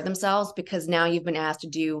take care of themselves because now you've been asked to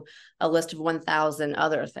do a list of 1,000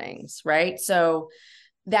 other things, right? So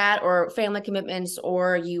that, or family commitments,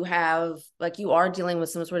 or you have, like, you are dealing with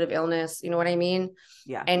some sort of illness, you know what I mean?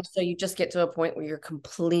 Yeah. And so you just get to a point where you're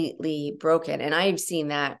completely broken. And I've seen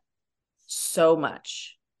that so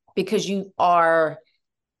much because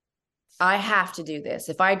I have to do this.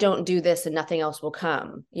 If I don't do this, then nothing else will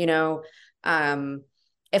come,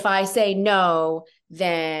 if I say no,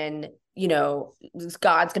 then,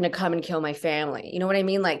 God's going to come and kill my family. You know what I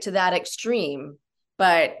mean? Like, to that extreme,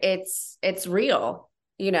 but it's real.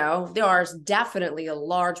 There's definitely a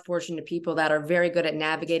large portion of people that are very good at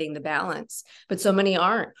navigating the balance, but so many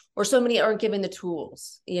aren't, or so many aren't given the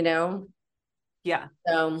tools, Yeah.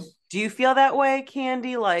 So do you feel that way,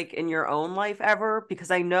 Candy, like in your own life ever?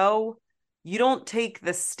 Because I know you don't take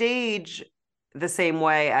the stage the same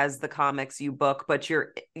way as the comics you book, but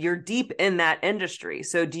you're deep in that industry.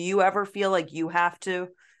 So do you ever feel like you have to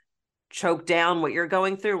choke down what you're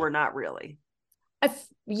going through, or not really?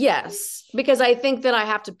 Yes, because I think that I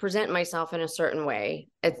have to present myself in a certain way.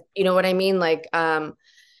 You know what I mean? Like,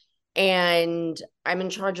 and I'm in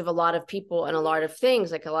charge of a lot of people and a lot of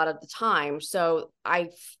things, like a lot of the time. So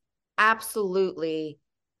I absolutely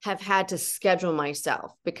have had to schedule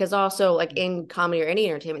myself, because also, like, in comedy or any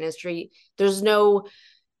entertainment industry, there's no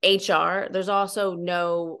HR. There's also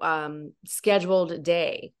no scheduled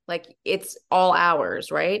day. Like, it's all hours,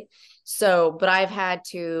 right? So, but I've had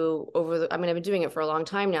to I've been doing it for a long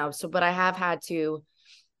time now. So, but I have had to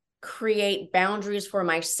create boundaries for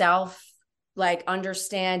myself, like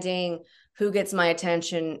understanding who gets my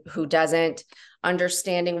attention, who doesn't,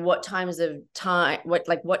 understanding what times of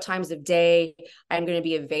day I'm going to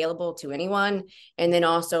be available to anyone. And then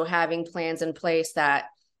also having plans in place that,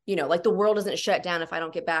 like, the world isn't shut down if I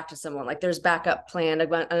don't get back to someone. Like, there's backup plan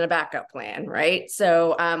and a backup plan. Right.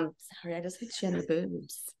 So, sorry, I just hit you in the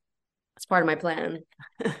boobs. It's part of my plan.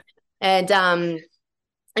 And,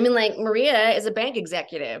 like, Maria is a bank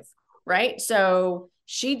executive, right? So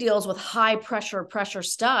she deals with high pressure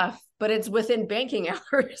stuff, but it's within banking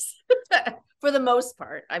hours for the most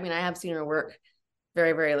part. I have seen her work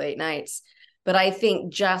very, very late nights, but I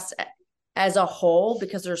think just as a whole,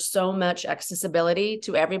 because there's so much accessibility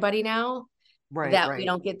to everybody now, that we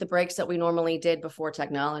don't get the breaks that we normally did before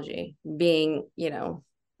technology being,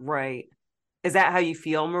 Right. Is that how you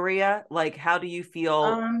feel, Maria? Like, how do you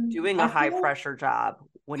feel doing a high pressure job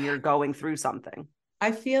when you're going through something?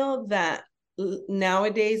 I feel that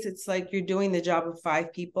nowadays it's like you're doing the job of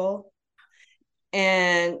 5 people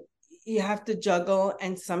and you have to juggle.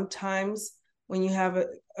 And sometimes when you have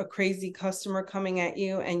a crazy customer coming at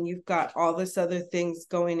you and you've got all this other things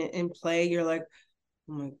going in play, you're like,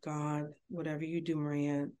 oh my God, whatever you do,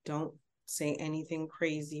 Maria, don't say anything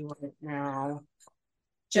crazy right now.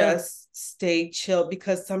 Just stay chill,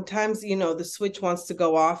 because sometimes, the switch wants to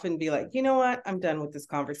go off and be like, you know what? I'm done with this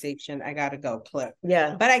conversation. I got to go clip.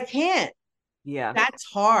 Yeah. But I can't. Yeah. That's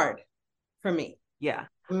hard for me. Yeah.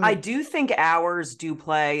 I do think hours do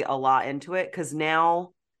play a lot into it, because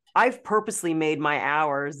now I've purposely made my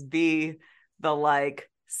hours be the like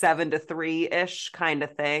 7 to 3-ish kind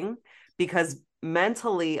of thing, because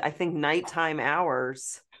mentally, I think nighttime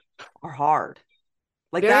hours are hard.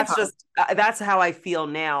 Like, very that's hard. That's how I feel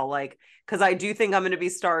now. Like, because I do think I'm going to be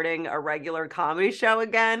starting a regular comedy show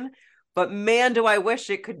again, but man, do I wish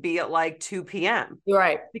it could be at like 2 p.m. You're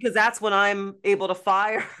right. Because that's when I'm able to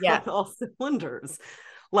fire on all cylinders.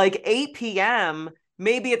 Like 8 p.m.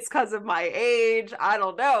 maybe it's because of my age. I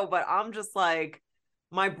don't know, but I'm just like,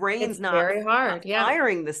 my brain's It's not very hard. Yeah.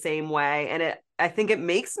 firing the same way. And I think it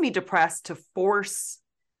makes me depressed to force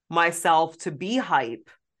myself to be hype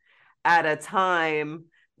at a time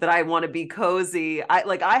that I want to be cozy.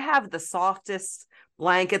 I have the softest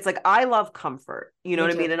blankets. Like, I love comfort, you know Me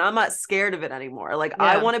what I too. mean? And I'm not scared of it anymore. Like,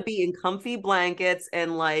 I Yeah. want to be in comfy blankets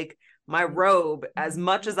and like my robe as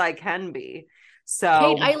much as I can be. Kate,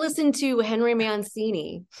 So I listened to Henry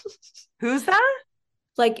Mancini, who's that?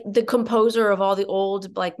 like the composer of all the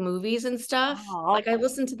old like movies and stuff. Oh, Like I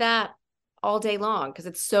listened to that all day long because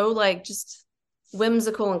it's so like just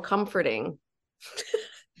whimsical and comforting.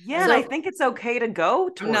 yeah. And I think it's okay to go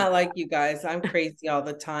I'm toward not like you guys. I'm crazy all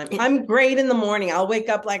the time. I'm great in the morning. I'll wake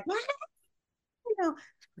up like, what? You know,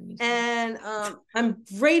 and I'm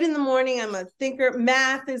great in the morning. I'm a thinker.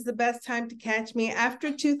 Math is the best time to catch me. After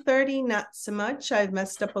 2:30, not so much. I've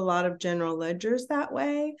messed up a lot of general ledgers that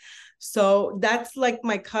way. So that's like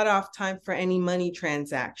my cutoff time for any money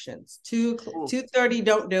transactions. 2:30,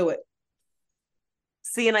 don't do it.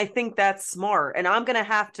 See, and I think that's smart. And I'm gonna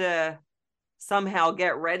have to somehow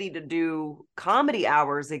get ready to do comedy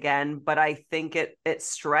hours again, but I think it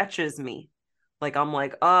stretches me. Like, I'm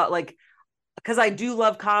like because I do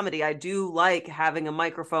love comedy. I do like having a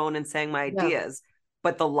microphone and saying my ideas,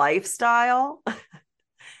 but the lifestyle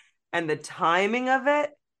and the timing of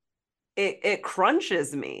it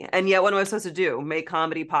crunches me. And yet, what am I supposed to do? Make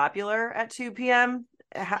comedy popular at 2 p.m.?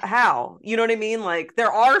 How? You know what I mean? Like,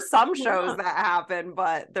 there are some shows that happen,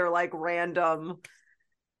 but they're like random.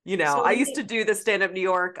 You know, So I used to do the stand-up New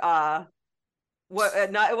York. It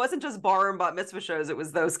wasn't just bar and bat mitzvah shows. It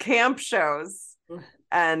was those camp shows.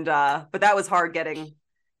 And but that was hard getting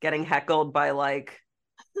heckled by like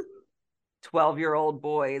 12-year-old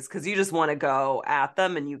boys because you just want to go at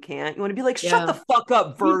them and you can't. You want to be like, shut the fuck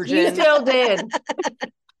up, virgin. You still did.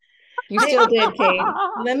 You still did, Kate.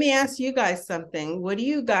 Let me ask you guys something. What do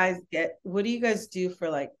you guys do for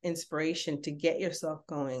like inspiration to get yourself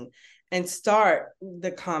going and start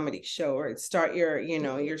the comedy show or start your,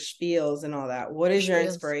 your spiels and all that? What is your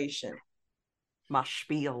inspiration? My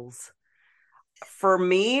spiels. For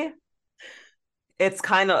me, it's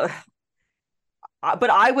kind of, but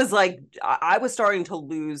I was starting to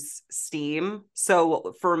lose steam.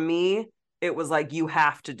 So for me, it was like, you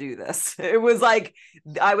have to do this. It was like,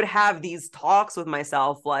 I would have these talks with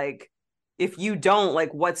myself. Like, if you don't,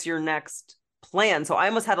 like, what's your next plan? So I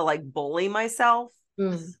almost had to like bully myself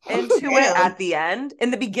into it at the end. In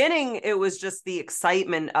the beginning, it was just the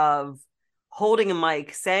excitement of holding a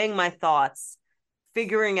mic, saying my thoughts,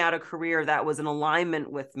 figuring out a career that was in alignment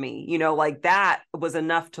with me, like that was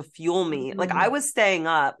enough to fuel me. Like, I was staying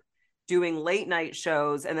up doing late night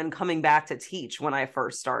shows and then coming back to teach when I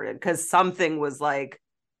first started because something was like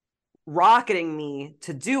rocketing me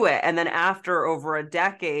to do it. And then after over a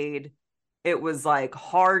decade, it was like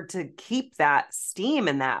hard to keep that steam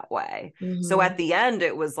in that way. So at the end,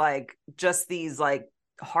 it was like just these like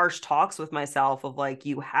harsh talks with myself of like,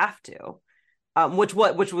 you have to. Which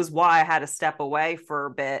was why I had to step away for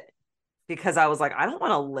a bit because I was like, I don't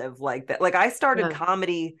want to live like that. Like, I started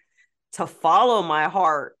comedy to follow my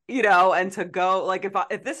heart, and to go like,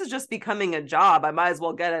 if this is just becoming a job, I might as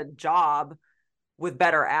well get a job with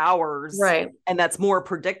better hours, right? And that's more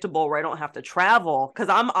predictable where I don't have to travel because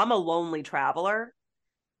I'm a lonely traveler.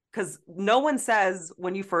 Because no one says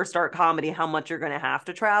when you first start comedy how much you're going to have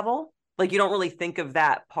to travel. Like, you don't really think of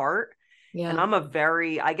that part. Yeah. And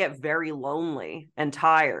I get very lonely and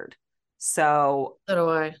tired. So do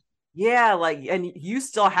I. Yeah, like, and you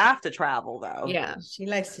still have to travel though. Yeah. She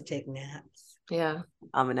likes to take naps. Yeah.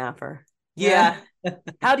 I'm a napper. Yeah.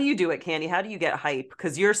 How do you do it, Candy? How do you get hype?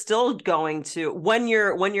 Because you're still going to when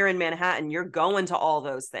you're in Manhattan, you're going to all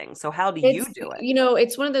those things. So how do you do it?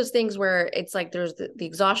 It's one of those things where it's like there's the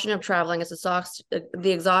exhaustion of traveling, it's the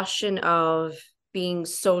exhaustion of being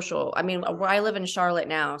social. I mean, I live in Charlotte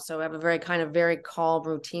now, so I have a very calm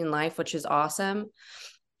routine life, which is awesome,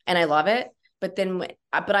 and I love it. But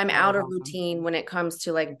I'm out of routine when it comes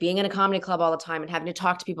to like being in a comedy club all the time and having to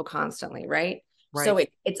talk to people constantly, right? So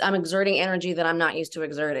I'm exerting energy that I'm not used to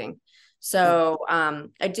exerting. So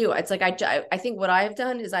I do. It's like I think what I've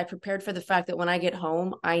done is I prepared for the fact that when I get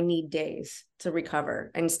home, I need days to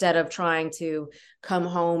recover instead of trying to come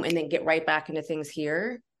home and then get right back into things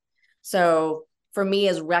here. So for me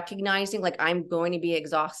is recognizing like I'm going to be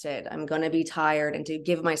exhausted, I'm going to be tired, and to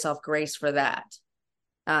give myself grace for that.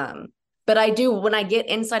 But I do, when I get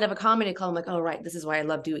inside of a comedy club, I'm like, oh, right, this is why I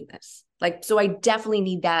love doing this. Like, so I definitely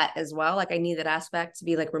need that as well. Like, I need that aspect to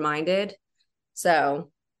be like reminded.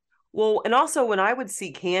 So. Well, and also when I would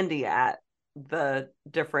see Candy at the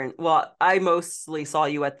different, well, I mostly saw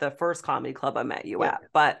you at the first comedy club I met you Yeah. at,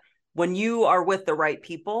 but when you are with the right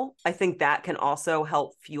people, I think that can also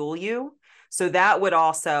help fuel you. So that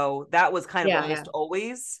was kind of almost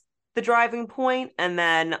always the driving point. And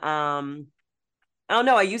then I don't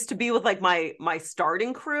know, I used to be with like my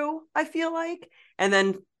starting crew, I feel like. And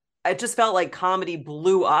then it just felt like comedy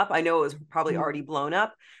blew up. I know it was probably already blown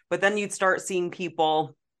up, but then you'd start seeing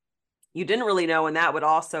people you didn't really know, and that would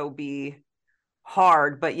also be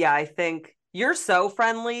hard. But yeah, I think you're so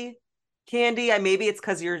friendly, Candy. Maybe it's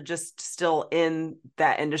because you're just still in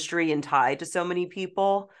that industry and tied to so many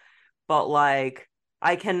people. But like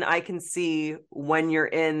I can see when you're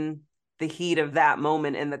in the heat of that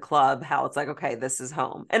moment in the club, how it's like, okay, this is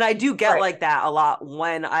home. And I do get like that a lot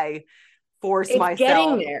when I force It's myself.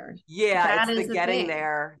 getting there. Yeah, That it's is the the getting thing.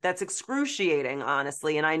 there that's excruciating,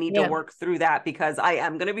 honestly. And I need to work through that because I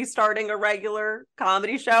am going to be starting a regular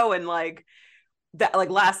comedy show. And like that, like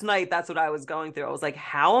last night, that's what I was going through. I was like,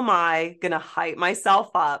 how am I going to hype myself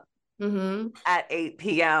up at 8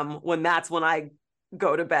 p.m. when that's when I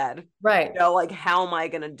go to bed? Right. You know, like, how am I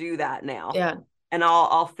going to do that now? Yeah. And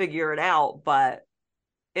I'll figure it out. But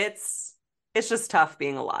it's just tough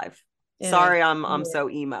being alive. Sorry, I'm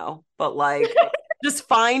so emo, but like just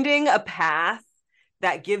finding a path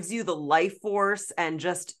that gives you the life force and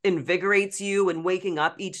just invigorates you and waking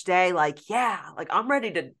up each day like, yeah, like I'm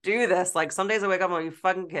ready to do this. Like some days I wake up, are you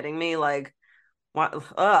fucking kidding me? Like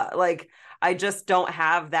what? Like I just don't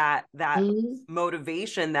have that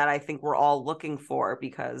motivation that I think we're all looking for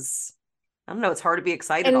because I don't know, it's hard to be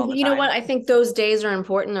excited all the time. And you know what? I think those days are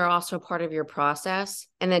important. They're also part of your process.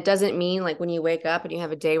 And that doesn't mean like when you wake up and you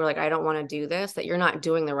have a day where like, I don't want to do this, that you're not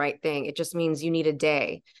doing the right thing. It just means you need a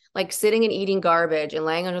day. Like sitting and eating garbage and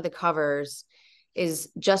laying under the covers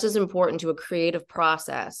is just as important to a creative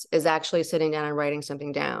process as actually sitting down and writing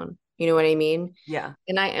something down. You know what I mean? Yeah.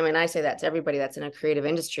 And I mean, I say that to everybody that's in a creative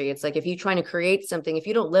industry. It's like, if you're trying to create something, if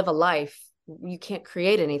you don't live a life, you can't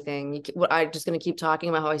create anything. I'm just going to keep talking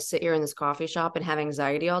about how I sit here in this coffee shop and have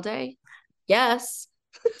anxiety all day. Yes.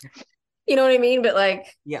 You know what I mean? But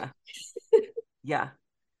like, yeah. And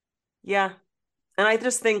I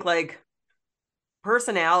just think like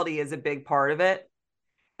personality is a big part of it.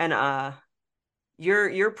 And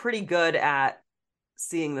you're pretty good at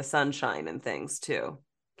seeing the sunshine and things too,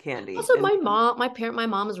 Candy. Also, my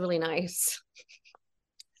mom is really nice.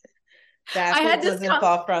 That doesn't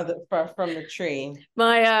fall from the tree.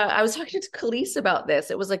 I was talking to Khalees about this.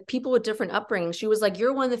 It was like people with different upbringings. She was like,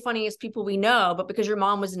 "You're one of the funniest people we know, but because your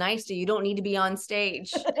mom was nice to you, you don't need to be on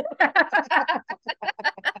stage."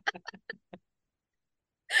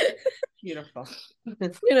 Beautiful.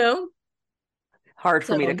 You know, hard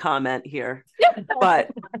for me to comment here, but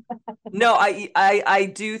no,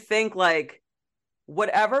 I do think like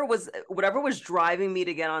whatever was driving me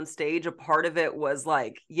to get on stage, a part of it was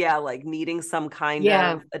like, like needing some kind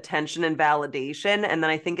of attention and validation. And then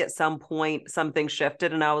I think at some point something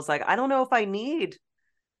shifted and I was like, I don't know if I need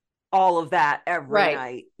all of that every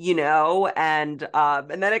night, you know? And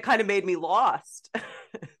then it kind of made me lost.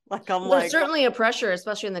 Like there's certainly a pressure,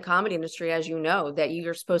 especially in the comedy industry, as you know, that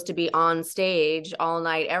you're supposed to be on stage all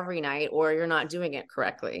night, every night, or you're not doing it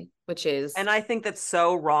correctly, and I think that's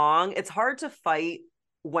so wrong. It's hard to fight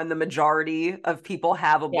when the majority of people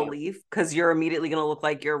have a belief because you're immediately going to look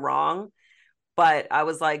like you're wrong. But I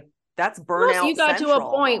was like, that's burnout. You got central. to a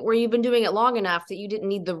point where you've been doing it long enough that you didn't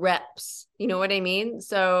need the reps. You know what I mean?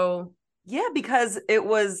 So yeah, because it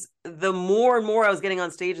was the more and more I was getting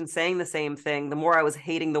on stage and saying the same thing, the more I was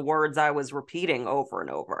hating the words I was repeating over and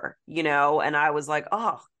over, you know? And I was like,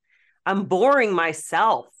 oh, I'm boring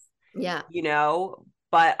myself. Yeah. You know,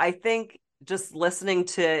 but I think just listening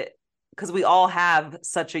to, because we all have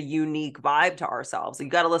such a unique vibe to ourselves. You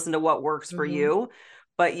got to listen to what works for you.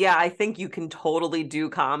 But yeah, I think you can totally do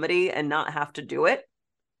comedy and not have to do it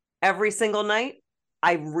every single night.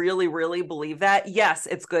 I really, really believe that. Yes,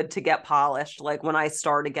 it's good to get polished. Like when I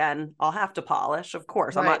start again, I'll have to polish, of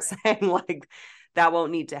course. I'm not saying like that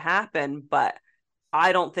won't need to happen, but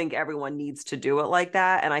I don't think everyone needs to do it like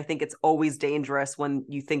that. And I think it's always dangerous when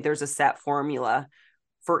you think there's a set formula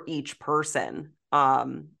for each person.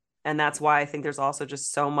 And that's why I think there's also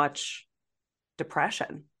just so much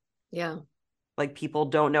depression. Yeah. Like people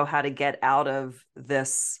don't know how to get out of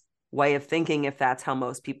this way of thinking if that's how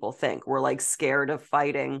most people think. We're like scared of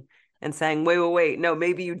fighting and saying, wait, no,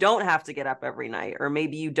 maybe you don't have to get up every night, or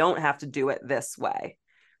maybe you don't have to do it this way.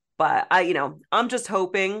 But I'm just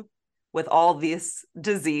hoping with all this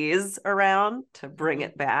disease around to bring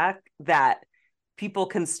it back that people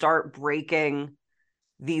can start breaking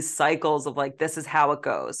these cycles of like, this is how it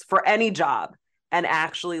goes for any job. and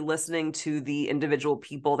actually listening to the individual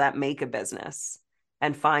people that make a business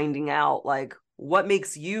and finding out like what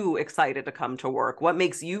makes you excited to come to work, what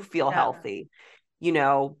makes you feel healthy. You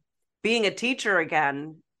know, being a teacher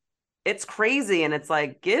again, it's crazy. And it's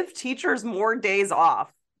like, give teachers more days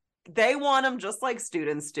off. They want them just like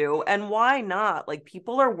students do. And why not? Like,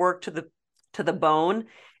 people are worked to the bone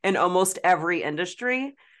in almost every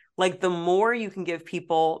industry. Like, the more you can give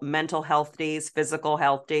people mental health days, physical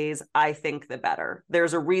health days, I think the better.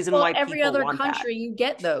 There's a reason why every people other want country that. you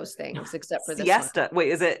get those things except for this siesta. one.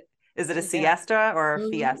 Wait, is it a siesta or a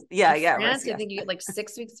fiesta? Yeah, In yeah. France, I think you get like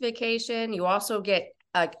 6 weeks vacation. You also get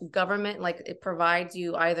a government, like it provides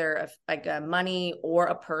you either a money or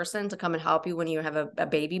a person to come and help you when you have a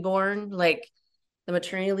baby born. Like, the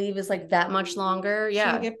maternity leave is like that much longer. Should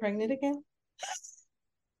Yeah. you get pregnant again?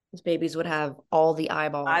 These babies would have all the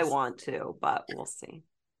eyeballs. I want to, but we'll see.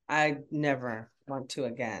 I never want to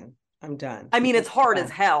again. I'm done. I mean, it's hard as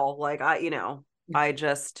hell. Like, I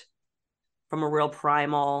just, from a real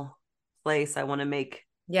primal place, I want to make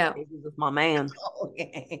babies with my man.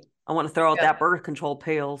 Okay. I want to throw out that birth control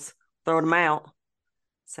pills, throw them out.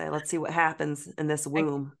 Say, let's see what happens in this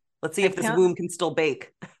womb. Let's see if this womb can still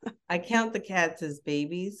bake. I count the cats as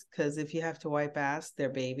babies because if you have to wipe ass, they're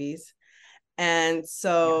babies. And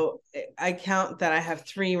so I count that I have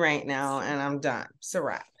 3 right now and I'm done. It's a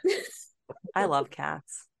wrap. I love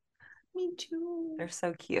cats. Me too. They're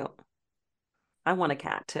so cute. I want a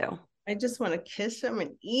cat too. I just want to kiss them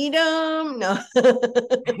and eat them. No.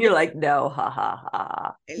 You're like, no, ha ha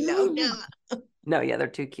ha. No. No, yeah, they're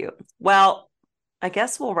too cute. Well, I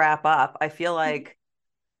guess we'll wrap up. I feel like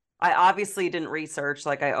I obviously didn't research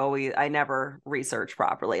like I never research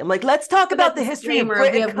properly. I'm like, let's talk about the history of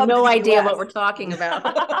Britain. We have no idea what we're talking about.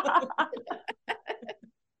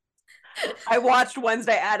 I watched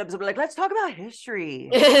Wednesday Addams and we're like, let's talk about history.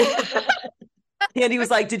 Candy was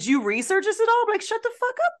like, did you research this at all? I'm like, shut the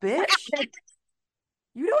fuck up, bitch.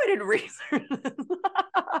 You know I didn't research.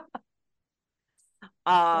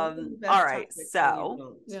 All right.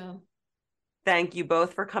 So thank you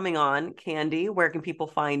both for coming on. Candy, where can people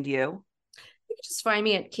find you? You can just find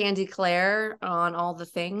me at Candy Claire on all the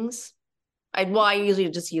things. I usually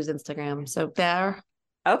just use Instagram. So there.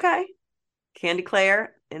 Okay. Candy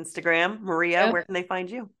Claire, Instagram. Maria, where can they find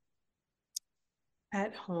you?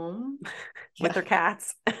 At home. With her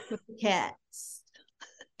cats. With the cats.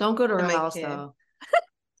 Don't go to her house, though.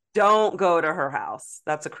 Don't go to her house.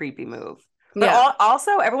 That's a creepy move. But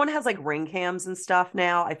also, everyone has like ring cams and stuff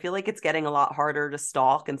now. I feel like it's getting a lot harder to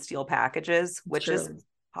stalk and steal packages, which is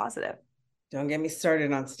positive. Don't get me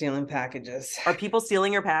started on stealing packages. Are people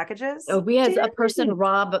stealing your packages? Oh, we had a person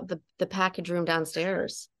rob the package room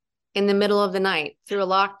downstairs in the middle of the night through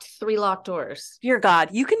 3 locked doors. Dear God,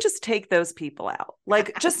 you can just take those people out.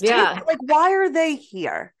 Like, just like, why are they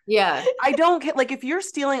here? Yeah. I don't get, like, if you're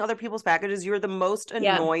stealing other people's packages, you're the most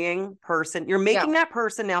annoying person. You're making that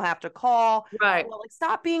person now have to call. Right. Well, like,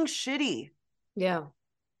 stop being shitty. Yeah.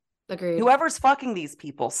 Agreed. Whoever's fucking these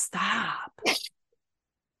people, stop.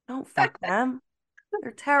 Don't fuck them.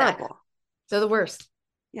 They're terrible. They're the worst.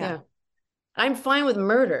 Yeah. I'm fine with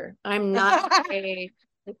murder. I'm not a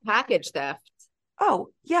package theft. Oh,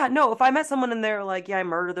 yeah. No, if I met someone and they're like, yeah, I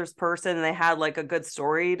murdered this person and they had like a good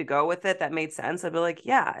story to go with it that made sense, I'd be like,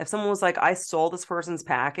 yeah. If someone was like, I stole this person's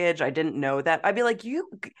package, I didn't know that, I'd be like, you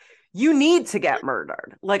need to get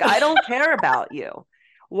murdered. Like, I don't care about you.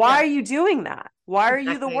 Why are you doing that? Why are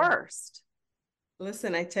you the worst?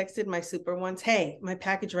 Listen, I texted my super once, hey, my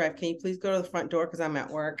package arrived. Can you please go to the front door? Because I'm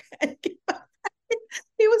at work.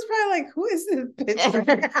 He was probably like, who is this bitch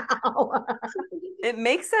right now? It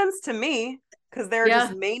makes sense to me because they're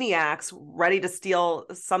just maniacs ready to steal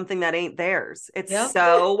something that ain't theirs. It's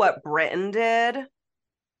so what Britain did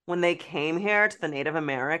when they came here to the Native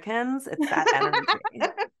Americans. It's that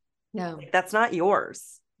energy. No, that's not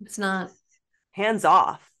yours. It's not. Hands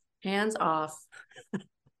off. Hands off.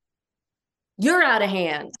 You're out of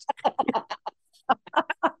hand.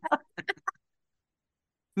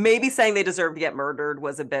 Maybe saying they deserve to get murdered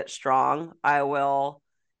was a bit strong. I will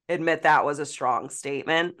admit that was a strong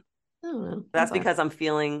statement. I don't know. That's because I'm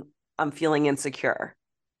feeling insecure.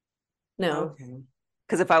 No.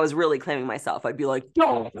 Because if I was really claiming myself, I'd be like,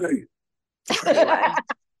 no. Anyway.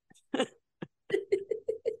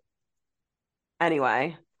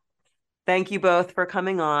 Anyway. Thank you both for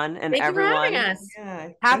coming on, and Thank everyone. You for having us. Yeah.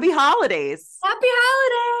 Happy holidays. Happy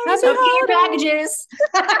holidays. Happy holidays.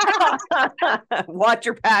 Packages. Watch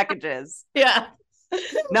your packages. Yeah.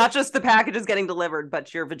 Not just the packages getting delivered,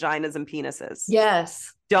 but your vaginas and penises.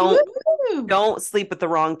 Yes. Don't sleep with the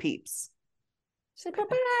wrong peeps. Say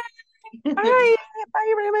bye-bye. Bye.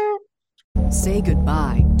 Bye, Raymond. Say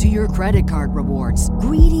goodbye to your credit card rewards.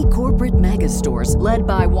 Greedy corporate mega stores, led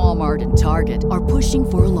by Walmart and Target, are pushing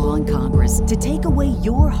for a law in Congress to take away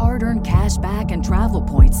your hard-earned cash back and travel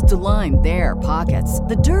points to line their pockets.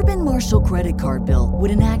 The Durbin-Marshall credit card bill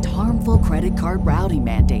would enact harmful credit card routing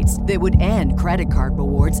mandates that would end credit card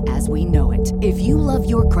rewards as we know it. If you love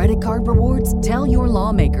your credit card rewards, tell your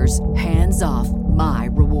lawmakers, hands off my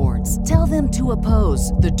rewards. Tell them to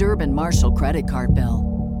oppose the Durbin-Marshall credit card bill.